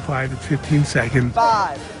 7.5 at 15 seconds.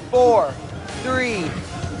 5, 4, 3,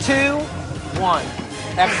 2, 1.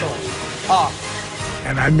 Excellent. Off.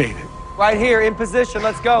 And I made it. Right here in position.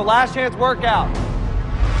 Let's go. Last chance workout.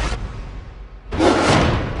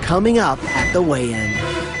 Coming up at the weigh-in.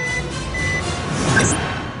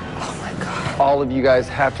 All of you guys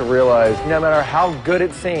have to realize, no matter how good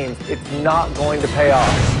it seems, it's not going to pay off.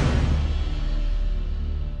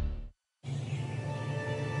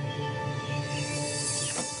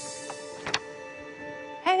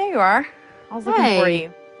 Hey, there you are. I was looking for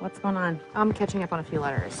you. What's going on? I'm catching up on a few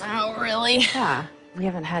letters. Oh, really? Yeah. We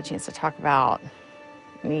haven't had a chance to talk about...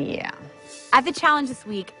 Yeah. At the challenge this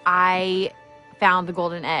week, I found the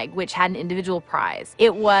golden egg, which had an individual prize.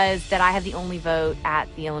 It was that I had the only vote at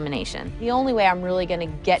the elimination. The only way I'm really gonna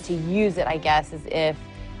get to use it, I guess, is if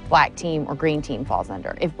black team or green team falls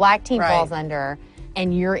under. If black team falls under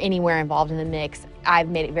and you're anywhere involved in the mix, I've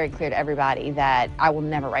made it very clear to everybody that I will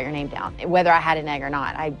never write your name down. Whether I had an egg or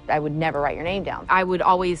not, I would never write your name down. I would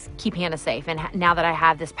always keep Hannah safe, and now that I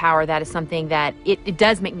have this power, that is something that it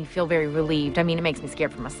does make me feel very relieved. I mean, it makes me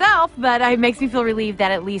scared for myself, but it makes me feel relieved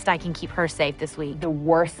that at least I can keep her safe this week. The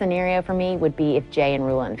worst scenario for me would be if Jay and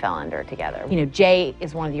Rulon fell under together. You know, Jay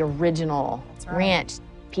is one of the original ranch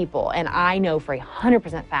people, and I know for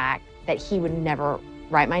 100% fact that he would never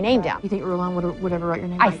write my name down. You think Rulon would ever write your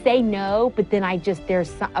name I down? say no, but then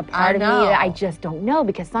there's a part of me that I just don't know,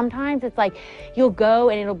 because sometimes it's like you'll go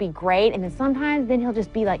and it'll be great, and then sometimes he'll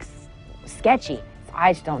just be like sketchy. So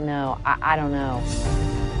I just don't know. I don't know.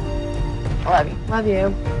 I love you. Love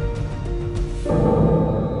you.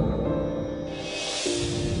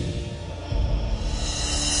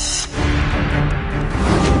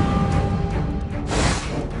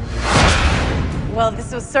 Well,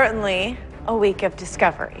 this was certainly a week of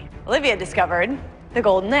discovery. Olivia discovered the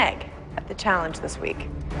golden egg at the challenge this week,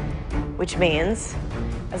 which means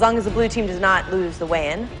as long as the blue team does not lose the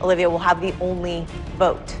weigh-in, Olivia will have the only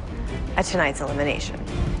vote at tonight's elimination.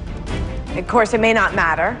 Of course, it may not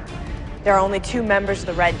matter. There are only 2 members of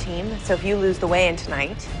the red team, so if you lose the weigh-in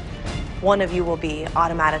tonight, one of you will be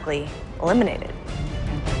automatically eliminated.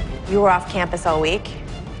 You were off campus all week.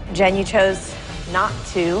 Jen, you chose not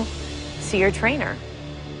to see your trainer.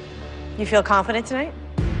 You feel confident tonight?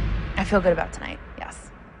 I feel good about tonight,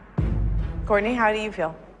 yes. Courtney, how do you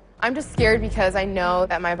feel? I'm just scared because I know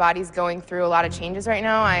that my body's going through a lot of changes right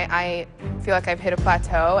now. I feel like I've hit a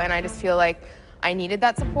plateau, and I just feel like I needed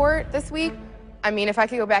that support this week. I mean, if I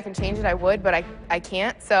could go back and change it, I would, but I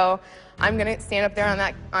can't. So I'm gonna stand up there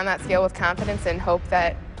on that scale with confidence and hope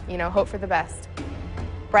that, hope for the best.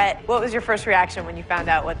 Brett, what was your first reaction when you found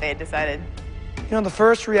out what they had decided? You know, the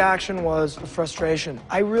first reaction was frustration.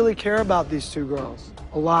 I really care about these 2 girls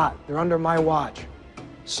a lot. They're under my watch.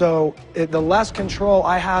 So the less control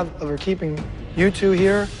I have over keeping you 2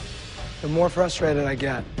 here, the more frustrated I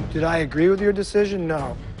get. Did I agree with your decision?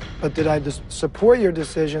 No. But did I support your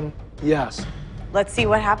decision? Yes. Let's see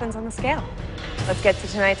what happens on the scale. Let's get to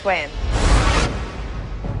tonight's weigh-in.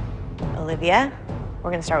 Olivia,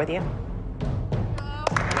 we're gonna start with you.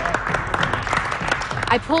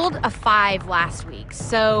 I pulled a 5 last week,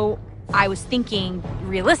 so I was thinking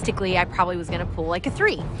realistically I probably was gonna pull like a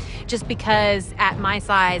 3, just because at my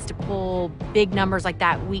size to pull big numbers like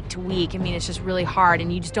that week to week, I mean, it's just really hard,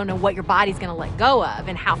 and you just don't know what your body's gonna let go of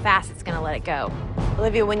and how fast it's gonna let it go.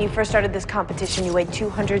 Olivia, when you first started this competition, you weighed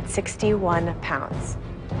 261 pounds.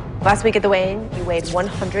 Last week at the weigh-in, you weighed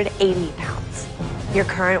 180 pounds. Your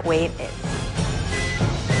current weight is?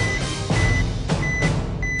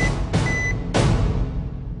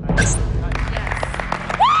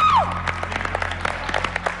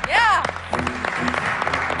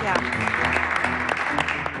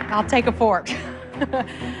 I'll take a fork.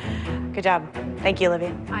 Good job. Thank you,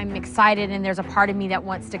 Olivia. I'm excited, and there's a part of me that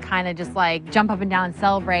wants to kind of just like jump up and down and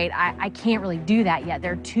celebrate. I can't really do that yet.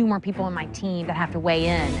 There are 2 more people on my team that have to weigh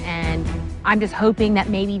in, and I'm just hoping that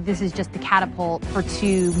maybe this is just the catapult for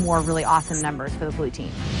 2 more really awesome numbers for the blue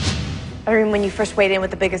team. Irene, when you first weighed in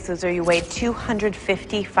with The Biggest Loser, you weighed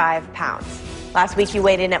 255 pounds. Last week, you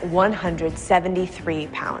weighed in at 173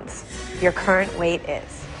 pounds. Your current weight is?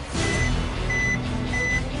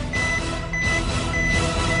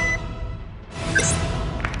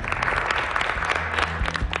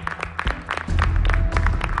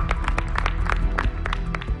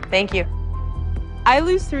 Thank you. I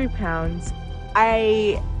lose 3 pounds.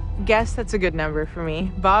 I guess that's a good number for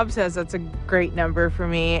me. Bob says that's a great number for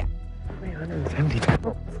me. 370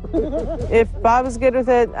 pounds. If Bob's good with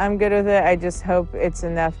it, I'm good with it. I just hope it's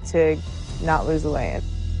enough to not lose the weight.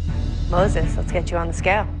 Moses, let's get you on the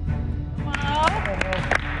scale.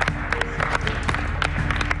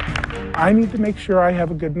 I need to make sure I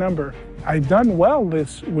have a good number. I've done well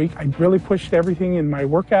this week. I really pushed everything in my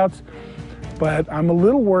workouts, but I'm a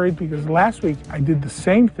little worried because last week I did the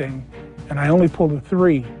same thing and I only pulled a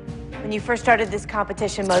 3. When you first started this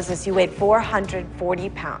competition, Moses, you weighed 440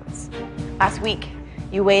 pounds. Last week,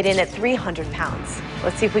 you weighed in at 300 pounds.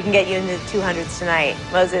 Let's see if we can get you into the 200s tonight.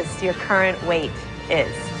 Moses, your current weight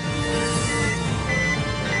is?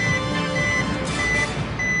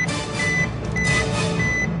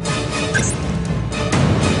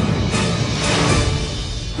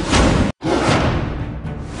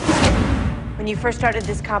 When you first started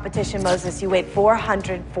this competition, Moses, you weighed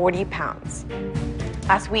 440 pounds.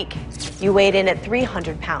 Last week, you weighed in at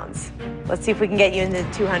 300 pounds. Let's see if we can get you into the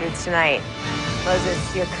 200s tonight.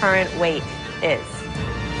 Moses, your current weight is?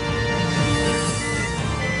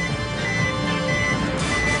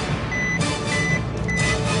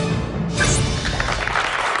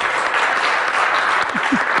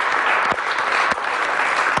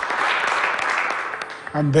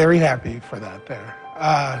 I'm very happy for that there.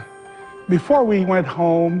 Before we went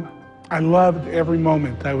home, I loved every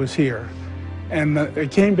moment I was here. And I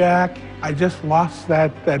came back, I just lost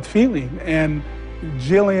that feeling. And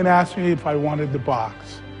Jillian asked me if I wanted to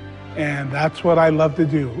box. And that's what I love to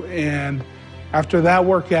do. And after that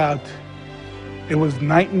workout, it was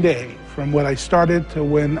night and day from when I started to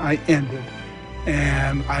when I ended.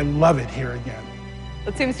 And I love it here again.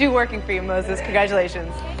 It seems to be working for you, Moses.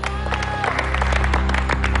 Congratulations.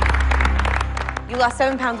 You lost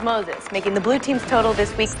 7 pounds, Moses, making the blue team's total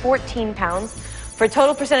this week 14 pounds for a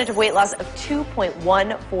total percentage of weight loss of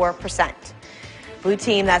 2.14%. Blue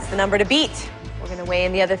team, that's the number to beat. We're going to weigh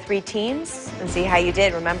in the other 3 teams and see how you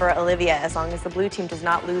did. Remember, Olivia, as long as the blue team does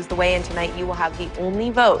not lose the weigh-in tonight, you will have the only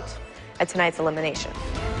vote at tonight's elimination.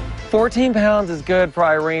 14 pounds is good for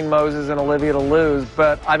Irene, Moses, and Olivia to lose,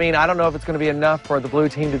 but I mean, I don't know if it's going to be enough for the blue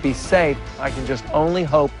team to be safe. I can just only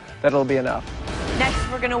hope that it'll be enough.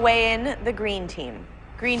 Next, we're going to weigh in the green team.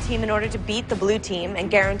 Green team, in order to beat the blue team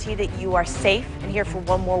and guarantee that you are safe and here for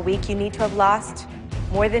 1 more week, you need to have lost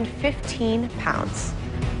more than 15 pounds.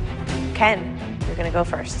 Ken, you're going to go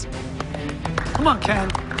first. Come on,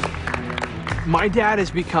 Ken. My dad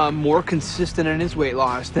has become more consistent in his weight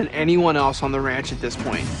loss than anyone else on the ranch at this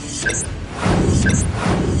point.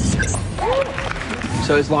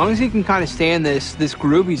 So as long as he can kind of stay in this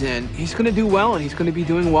groove he's in, he's going to do well, and he's going to be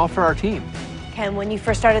doing well for our team. Ken, when you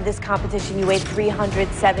first started this competition, you weighed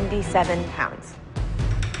 377 pounds.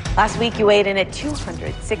 Last week, you weighed in at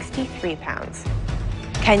 263 pounds.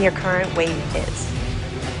 Ken, your current weight is?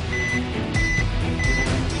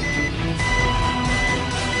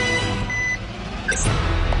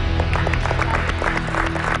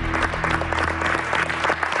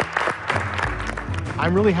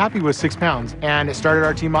 I'm really happy with 6 pounds, and it started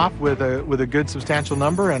our team off with a good substantial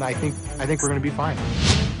number, and I think we're going to be fine.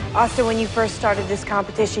 Austin, when you first started this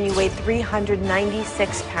competition, you weighed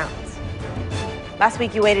 396 pounds. Last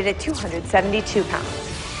week, you weighed it at 272 pounds.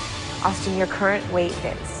 Austin, your current weight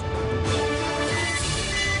is?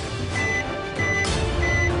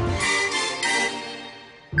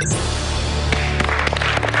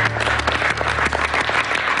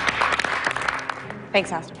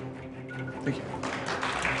 Thanks, Austin. Thank you.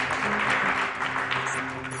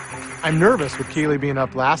 I'm nervous with Kaylee being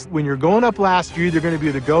up last. When you're going up last, you're either going to be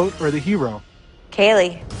the GOAT or the hero.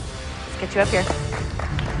 Kaylee, let's get you up here.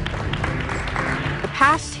 The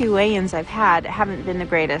past 2 weigh-ins I've had haven't been the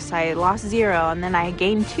greatest. I lost 0 and then I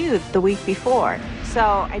gained 2 the week before. So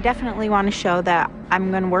I definitely want to show that I'm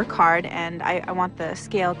going to work hard, and I want the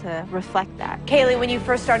scale to reflect that. Kaylee, when you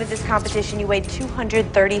first started this competition, you weighed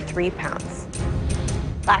 233 pounds.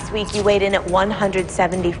 Last week, you weighed in at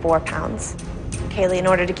 174 pounds. Kaylee, in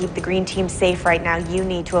order to keep the green team safe right now, you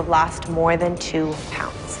need to have lost more than 2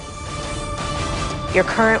 pounds. Your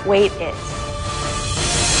current weight is...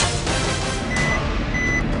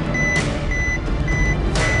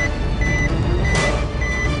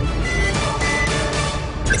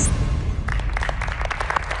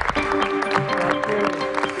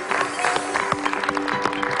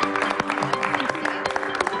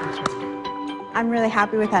 I'm really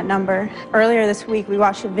happy with that number. Earlier this week, we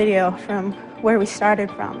watched a video from where we started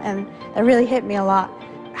from, and it really hit me a lot,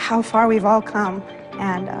 how far we've all come.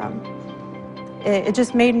 And it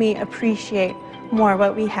just made me appreciate more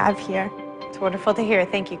what we have here. It's wonderful to hear.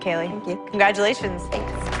 Thank you, Kaylee. Thank you. Congratulations.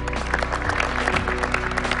 Thanks.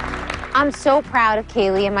 I'm so proud of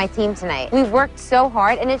Kaylee and my team tonight. We've worked so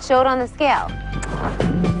hard, and it showed on the scale.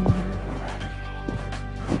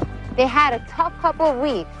 They had a tough couple of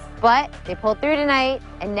weeks, but they pulled through tonight,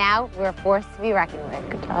 and now we're a force to be reckoned with.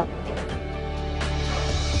 Good job.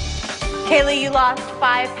 Kaylee, you lost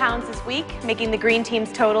 5 pounds this week, making the green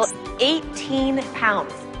team's total 18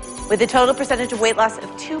 pounds, with a total percentage of weight loss of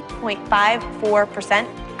 2.54%.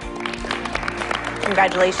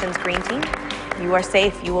 Congratulations, green team. You are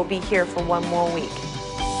safe. You will be here for 1 more week.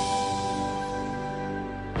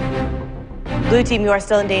 Blue team, you are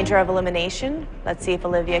still in danger of elimination. Let's see if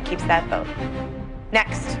Olivia keeps that vote.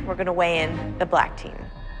 Next, we're going to weigh in the black team.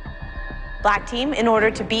 Black team, in order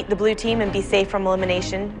to beat the blue team and be safe from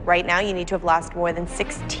elimination, right now you need to have lost more than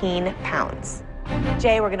 16 pounds.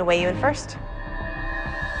 Jay, we're going to weigh you in first.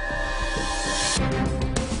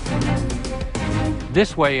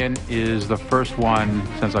 This weigh-in is the first one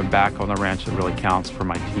since I'm back on the ranch that really counts for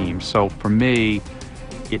my team. So for me,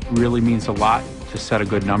 it really means a lot to set a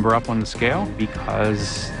good number up on the scale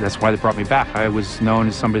because that's why they brought me back. I was known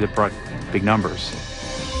as somebody that brought big numbers.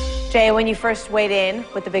 Jay, when you first weighed in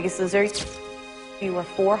with the Biggest Loser, you were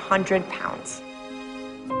 400 pounds.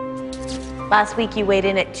 Last week, you weighed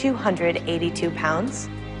in at 282 pounds.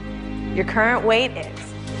 Your current weight is...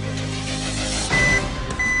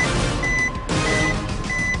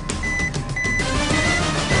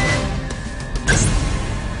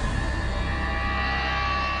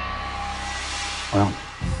 Well,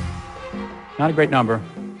 not a great number.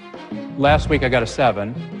 Last week I got a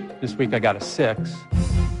 7. This week I got a 6.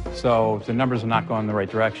 So the numbers are not going in the right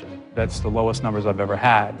direction. That's the lowest numbers I've ever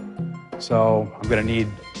had. So I'm going to need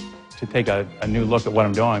to take a new look at what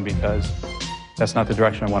I'm doing because that's not the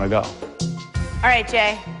direction I want to go. All right,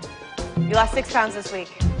 Jay. You lost 6 pounds this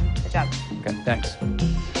week. Good job. Okay, thanks.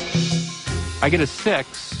 I get a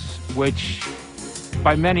 6, which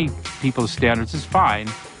by many people's standards is fine.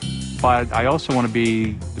 But I also want to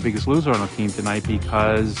be the biggest loser on the team tonight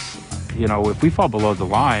because, you know, if we fall below the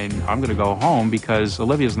line, I'm going to go home because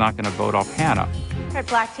Olivia's not going to vote off Hannah. All right,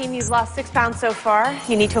 black team, you've lost 6 pounds so far.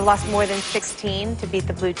 You need to have lost more than 16 to beat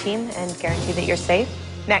the blue team and guarantee that you're safe.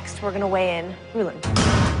 Next, we're going to weigh in Rulin.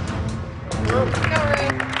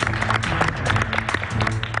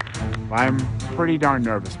 I'm pretty darn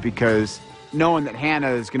nervous because knowing that Hannah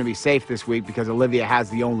is going to be safe this week because Olivia has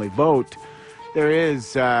the only vote, there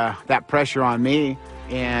is that pressure on me,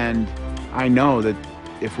 and I know that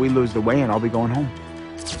if we lose the weigh-in, I'll be going home.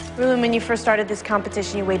 Rulin, when you first started this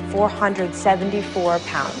competition, you weighed 474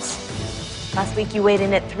 pounds. Last week, you weighed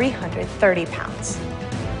in at 330 pounds.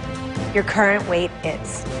 Your current weight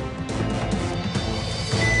is...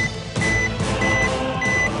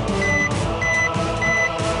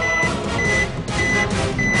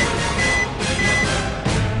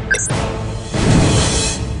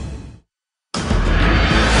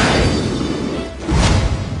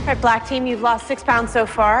 All right, black team, you've lost 6 pounds so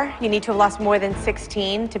far. You need to have lost more than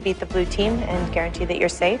 16 to beat the blue team and guarantee that you're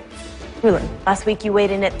safe. Rulin, last week you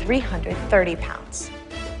weighed in at 330 pounds.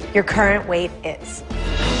 Your current weight is...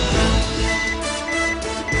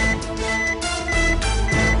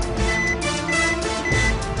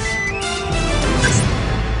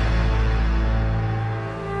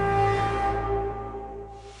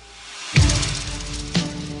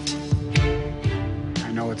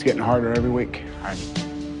 I know it's getting harder every week.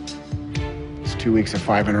 It's 2 weeks of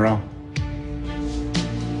 5 in a row.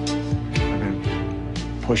 I've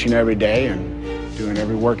been pushing every day and doing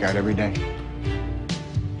every workout every day.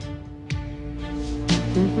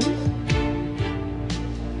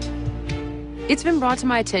 It's been brought to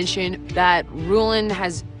my attention that Rulin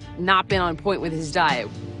has not been on point with his diet.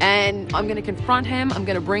 And I'm gonna confront him, I'm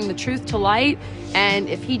gonna bring the truth to light, and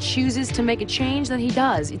if he chooses to make a change, then he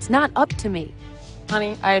does. It's not up to me.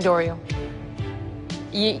 Honey, I adore you.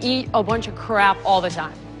 You eat a bunch of crap all the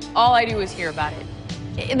time. All I do is hear about it.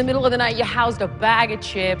 In the middle of the night, you housed a bag of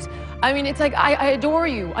chips. I mean, it's like, I adore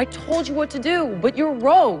you. I told you what to do, but you're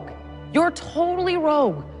rogue. You're totally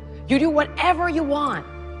rogue. You do whatever you want,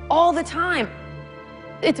 all the time.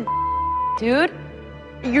 It's dude.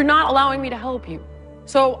 You're not allowing me to help you.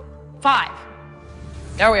 So, 5.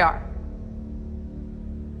 There we are.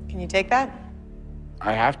 Can you take that?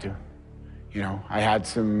 I have to. You know, I had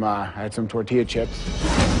some tortilla chips,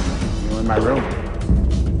 you know, in my room.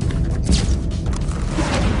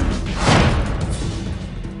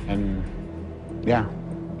 And yeah,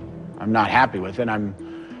 I'm not happy with it. I'm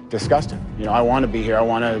disgusted. You know, I want to be here. I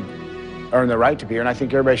want to earn the right to be here, and I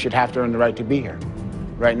think everybody should have to earn the right to be here.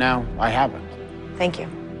 Right now, I haven't. Thank you.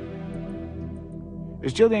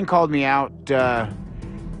 As Jillian called me out,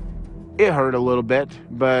 it hurt a little bit,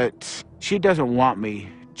 but she doesn't want me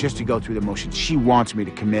just to go through the motions. She wants me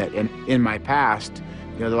to commit. And in my past,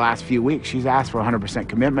 you know, the last few weeks, she's asked for 100%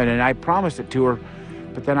 commitment, and I promised it to her,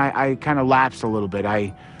 but then I kind of lapsed a little bit.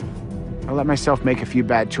 I let myself make a few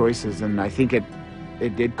bad choices, and I think it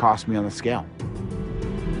did cost me on the scale.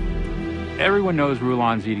 Everyone knows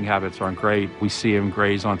Rulon's eating habits aren't great. We see him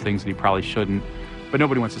graze on things that he probably shouldn't, but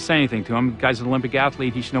nobody wants to say anything to him. The guy's an Olympic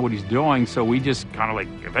athlete. He should know what he's doing, so we just kind of like,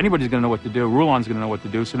 if anybody's going to know what to do, Rulon's going to know what to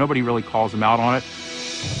do, so nobody really calls him out on it.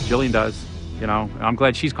 Jillian does, you know. I'm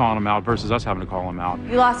glad she's calling him out versus us having to call him out.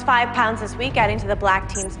 You lost 5 pounds this week, adding to the black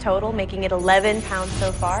team's total, making it 11 pounds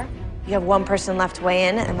so far. You have one person left to weigh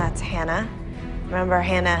in, and that's Hannah. Remember,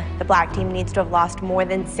 Hannah, the black team needs to have lost more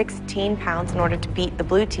than 16 pounds in order to beat the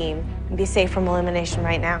blue team and be safe from elimination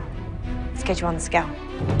right now. Let's get you on the scale.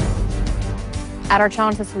 At our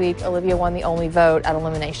challenge this week, Olivia won the only vote at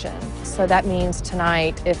elimination. So that means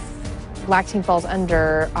tonight, if black team falls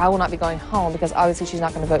under, I will not be going home because obviously she's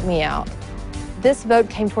not going to vote me out. This vote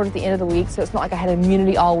came towards the end of the week, so it's not like I had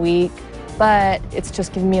immunity all week, but it's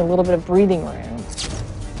just giving me a little bit of breathing room.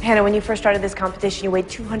 Hannah, when you first started this competition, you weighed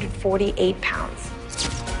 248 pounds.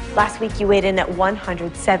 Last week, you weighed in at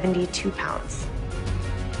 172 pounds.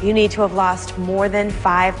 You need to have lost more than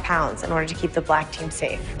 5 pounds in order to keep the black team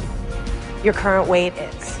safe. Your current weight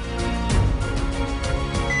is...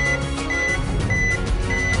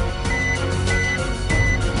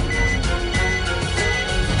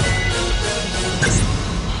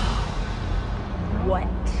 What?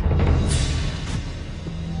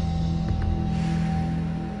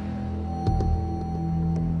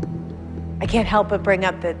 I can't help but bring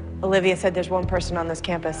up that Olivia said there's one person on this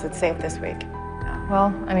campus that's safe this week.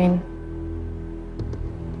 Well, I mean,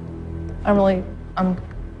 I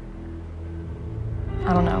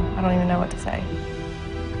don't know. I don't even know what to say.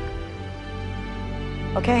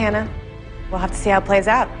 Okay, Hannah. We'll have to see how it plays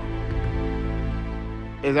out.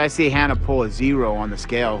 As I see Hannah pull a 0 on the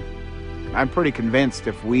scale, I'm pretty convinced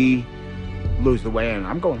if we lose the weigh-in,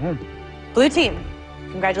 I'm going home. Blue team,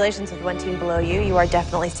 congratulations with one team below you. You are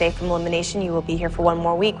definitely safe from elimination. You will be here for one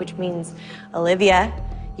more week, which means, Olivia,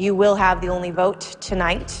 you will have the only vote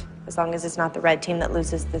tonight, as long as it's not the red team that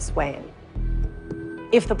loses this weigh-in.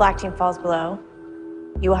 If the black team falls below,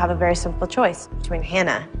 you will have a very simple choice between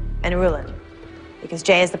Hannah and Rulon, because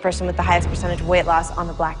Jay is the person with the highest percentage of weight loss on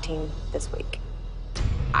the black team this week.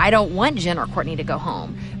 I don't want Jen or Courtney to go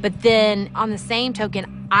home. But then, on the same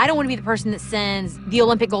token, I don't want to be the person that sends the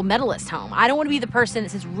Olympic gold medalist home. I don't want to be the person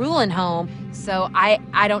that sends Rulon home. So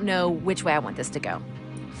I don't know which way I want this to go.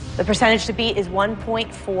 The percentage to beat is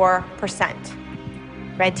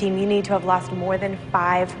 1.4%. Red team, you need to have lost more than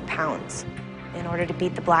 5 pounds in order to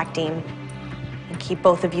beat the black team and keep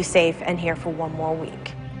both of you safe and here for one more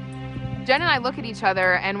week. Jen and I look at each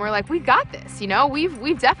other and we're like, we've got this, you know?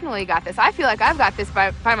 We've definitely got this. I feel like I've got this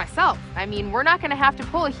by myself. I mean, we're not gonna have to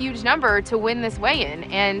pull a huge number to win this weigh-in,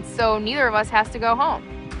 and so neither of us has to go home.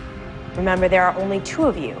 Remember, there are only 2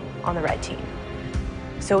 of you on the red team.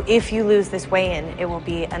 So if you lose this weigh-in, it will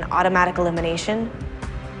be an automatic elimination.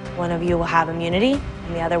 One of you will have immunity,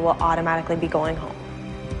 and the other will automatically be going home.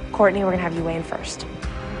 Courtney, we're gonna have you weigh in first.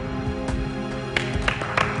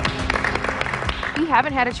 We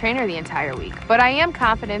haven't had a trainer the entire week, but I am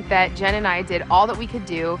confident that Jen and I did all that we could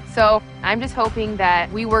do. So I'm just hoping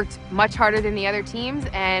that we worked much harder than the other teams,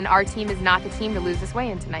 and our team is not the team to lose this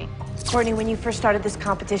weigh-in tonight. Courtney, when you first started this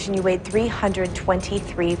competition, you weighed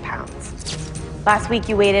 323 pounds. Last week,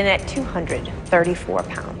 you weighed in at 234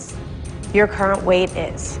 pounds. Your current weight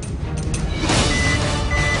is?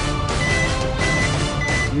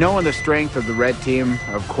 Knowing the strength of the red team,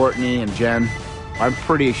 of Courtney and Jen, I'm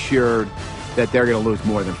pretty assured that they're going to lose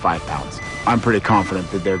more than 5 pounds. I'm pretty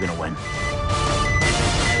confident that they're going to win.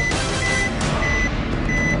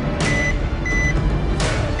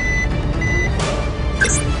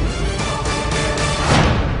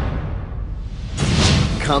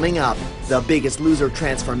 Coming up, the Biggest Loser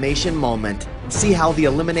transformation moment. See how the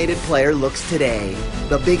eliminated player looks today.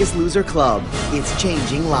 The Biggest Loser Club. It's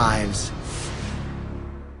changing lives.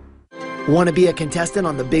 Want to be a contestant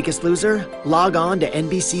on The Biggest Loser? Log on to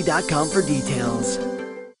NBC.com for details.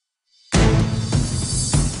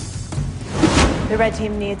 The red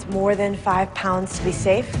team needs more than 5 pounds to be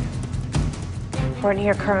safe. Courtney,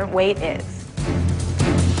 your current weight is?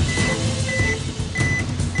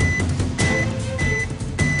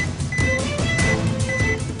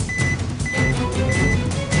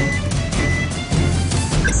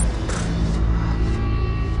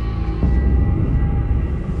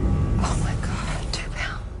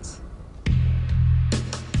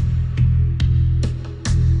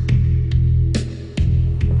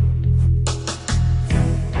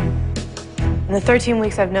 In the 13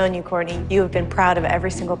 weeks I've known you, Courtney, you have been proud of every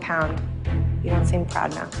single pound. You don't seem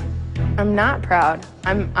proud now. I'm not proud.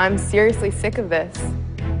 I'm seriously sick of this.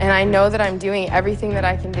 And I know that I'm doing everything that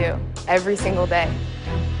I can do every single day.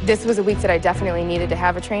 This was a week that I definitely needed to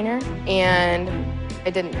have a trainer, and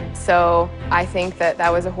I didn't. So I think that that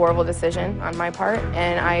was a horrible decision on my part,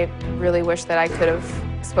 and I really wish that I could have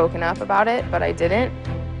spoken up about it, but I didn't.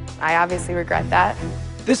 I obviously regret that.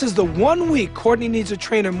 This is the 1 week Courtney needs a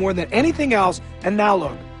trainer more than anything else, and now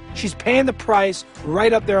look, she's paying the price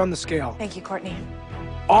right up there on the scale. Thank you, Courtney.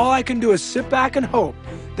 All I can do is sit back and hope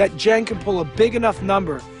that Jen can pull a big enough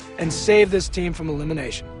number and save this team from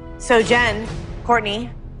elimination. So Jen,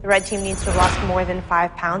 Courtney, the red team needs to have lost more than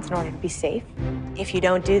 5 pounds in order to be safe. If you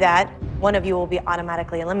don't do that, one of you will be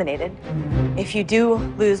automatically eliminated. If you do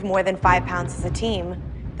lose more than 5 pounds as a team,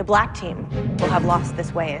 the black team will have lost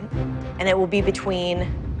this weigh-in, and it will be between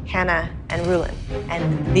Hannah and Rulin,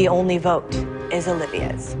 and the only vote is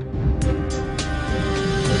Olivia's.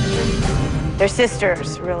 They're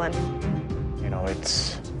sisters, Rulin. You know,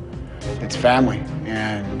 it's family,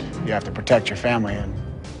 and you have to protect your family. And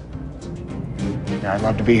yeah, I'd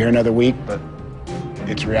love to be here another week, but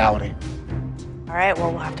it's reality. All right, well,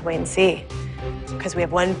 we'll have to wait and see, because we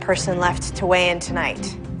have one person left to weigh in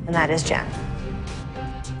tonight, and that is Jen.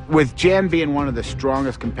 With Jen being one of the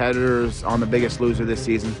strongest competitors on The Biggest Loser this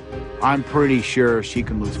season, I'm pretty sure she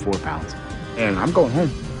can lose 4 pounds. And I'm going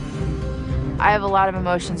home. I have a lot of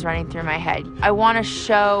emotions running through my head. I want to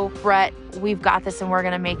show Brett we've got this and we're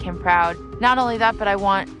going to make him proud. Not only that, but I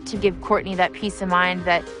want to give Courtney that peace of mind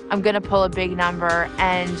that I'm going to pull a big number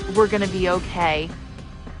and we're going to be okay.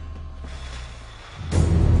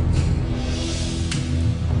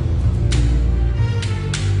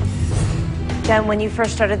 Jen, when you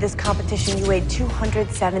first started this competition, you weighed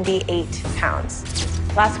 278 pounds.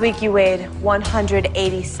 Last week, you weighed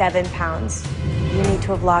 187 pounds. You need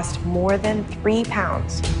to have lost more than 3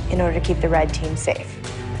 pounds in order to keep the red team safe.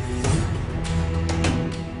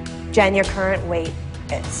 Jen, your current weight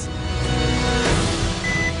is?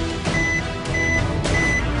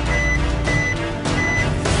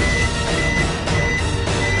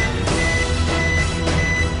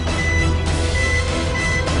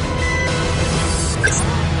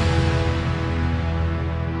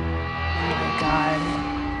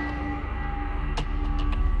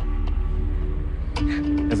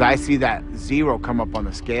 As I see that 0 come up on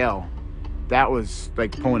the scale, that was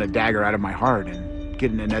like pulling a dagger out of my heart and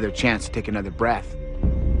getting another chance to take another breath.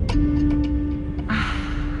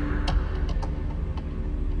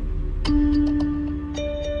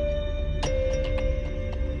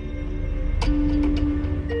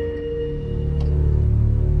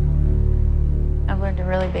 I've learned a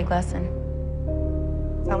really big lesson.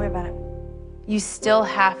 Tell me about it. You still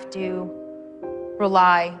have to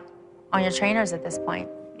rely on your trainers at this point.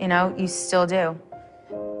 You know, you still do.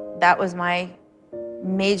 That was my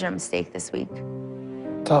major mistake this week.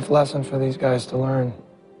 Tough lesson for these guys to learn.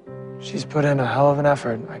 She's put in a hell of an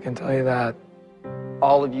effort, I can tell you that.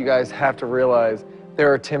 All of you guys have to realize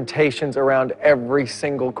there are temptations around every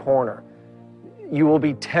single corner. You will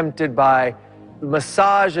be tempted by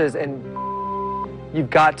massages, and you've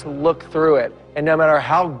got to look through it. And no matter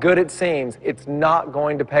how good it seems, it's not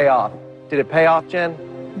going to pay off. Did it pay off, Jen?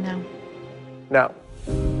 No. No.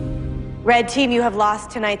 Red team, you have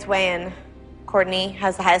lost tonight's weigh-in. Courtney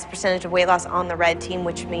has the highest percentage of weight loss on the red team,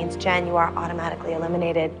 which means, Jen, you are automatically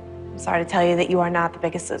eliminated. I'm sorry to tell you that you are not the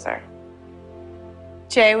biggest loser.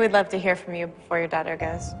 Jay, we'd love to hear from you before your daughter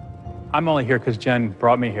goes. I'm only here because Jen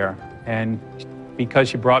brought me here. And because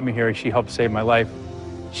she brought me here, she helped save my life.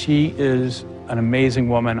 She is an amazing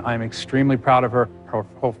woman. I'm extremely proud of her. Her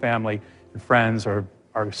whole family and friends are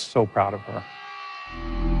so proud of her.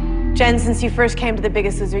 Jen, since you first came to The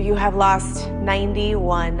Biggest Loser, you have lost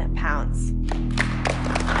 91 pounds.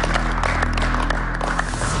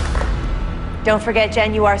 Don't forget,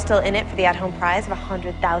 Jen, you are still in it for the at-home prize of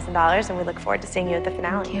 $100,000, and we look forward to seeing you at the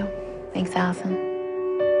finale. Thank you. Thanks, Allison.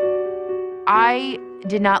 I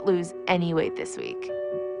did not lose any weight this week.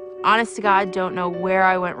 Honest to God, don't know where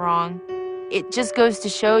I went wrong. It just goes to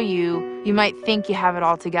show you, you might think you have it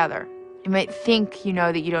all together. You might think you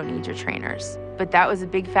know that you don't need your trainers. But that was a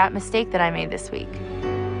big fat mistake that I made this week.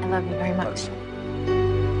 I love you very much.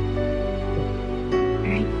 All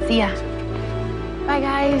right, see ya. Bye,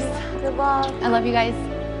 guys. Good luck. I love you guys.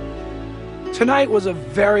 Tonight was a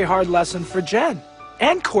very hard lesson for Jen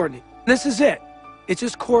and Courtney. This is it. It's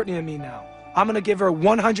just Courtney and me now. I'm going to give her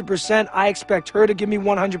 100%. I expect her to give me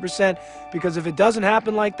 100%, because if it doesn't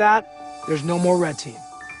happen like that, there's no more red team.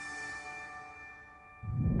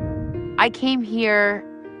 I came here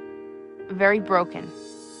very broken,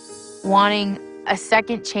 wanting a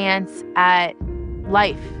second chance at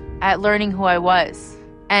life, at learning who I was,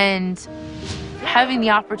 and having the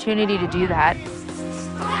opportunity to do that,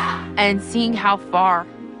 and seeing how far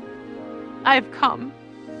I've come.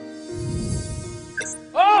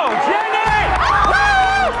 Oh, Jenny!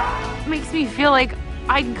 Makes me feel like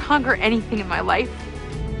I can conquer anything in my life.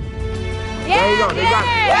 Yeah, there you go. That's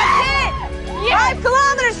it! 5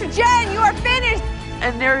 kilometers for Jen. You are finished.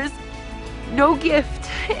 And there is no gift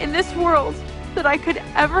in this world that I could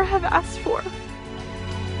ever have asked for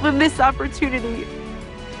than this opportunity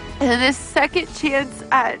and this second chance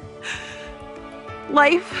at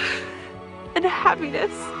life and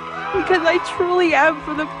happiness, because I truly am,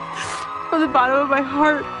 from the bottom of my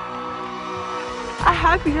heart, a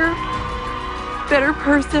happier, better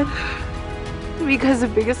person because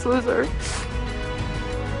of Biggest Loser.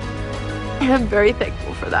 And I'm very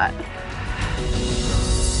thankful for that.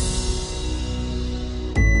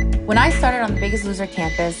 When I started on the Biggest Loser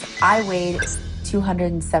campus, I weighed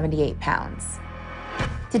 278 pounds.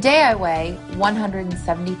 Today I weigh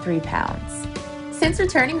 173 pounds. Since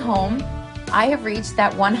returning home, I have reached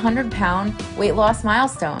that 100-pound weight loss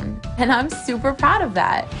milestone, and I'm super proud of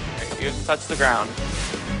that. You have to touch the ground.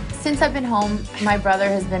 Since I've been home, my brother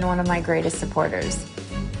has been one of my greatest supporters.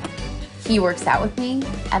 He works out with me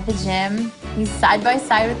at the gym. He's side by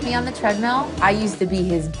side with me on the treadmill. I used to be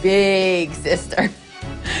his big sister,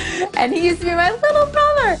 and he used to be my little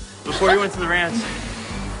brother. Before you went to the ranch,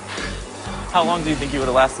 how long do you think you would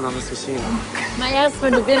have lasted on this machine? My ass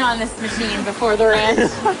would have been on this machine before the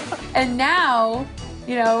ranch. And now,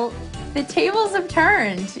 you know, the tables have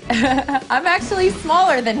turned. I'm actually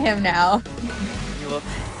smaller than him now. You look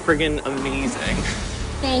friggin' amazing.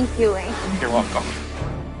 Thank you, Lane. You're welcome.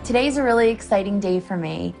 Today's a really exciting day for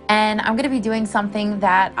me, and I'm gonna be doing something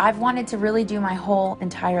that I've wanted to really do my whole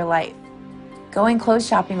entire life. Going clothes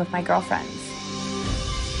shopping with my girlfriends.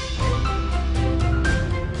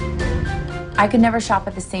 I could never shop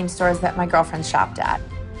at the same stores that my girlfriends shopped at.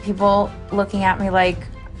 People looking at me like,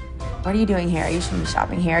 what are you doing here? You shouldn't be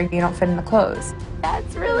shopping here. You don't fit in the clothes.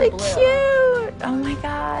 That's really cute. Oh my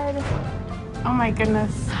God. Oh my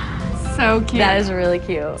goodness. So cute. That is really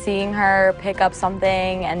cute. Seeing her pick up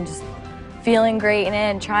something and just feeling great in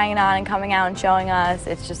it and trying it on and coming out and showing us,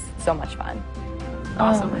 it's just so much fun.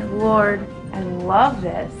 Awesome. Oh my Lord. I love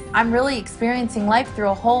this. I'm really experiencing life through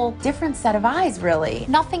a whole different set of eyes, really.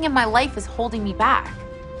 Nothing in my life is holding me back.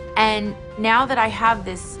 And now that I have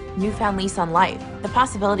this newfound lease on life, the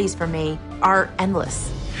possibilities for me are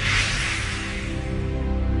endless.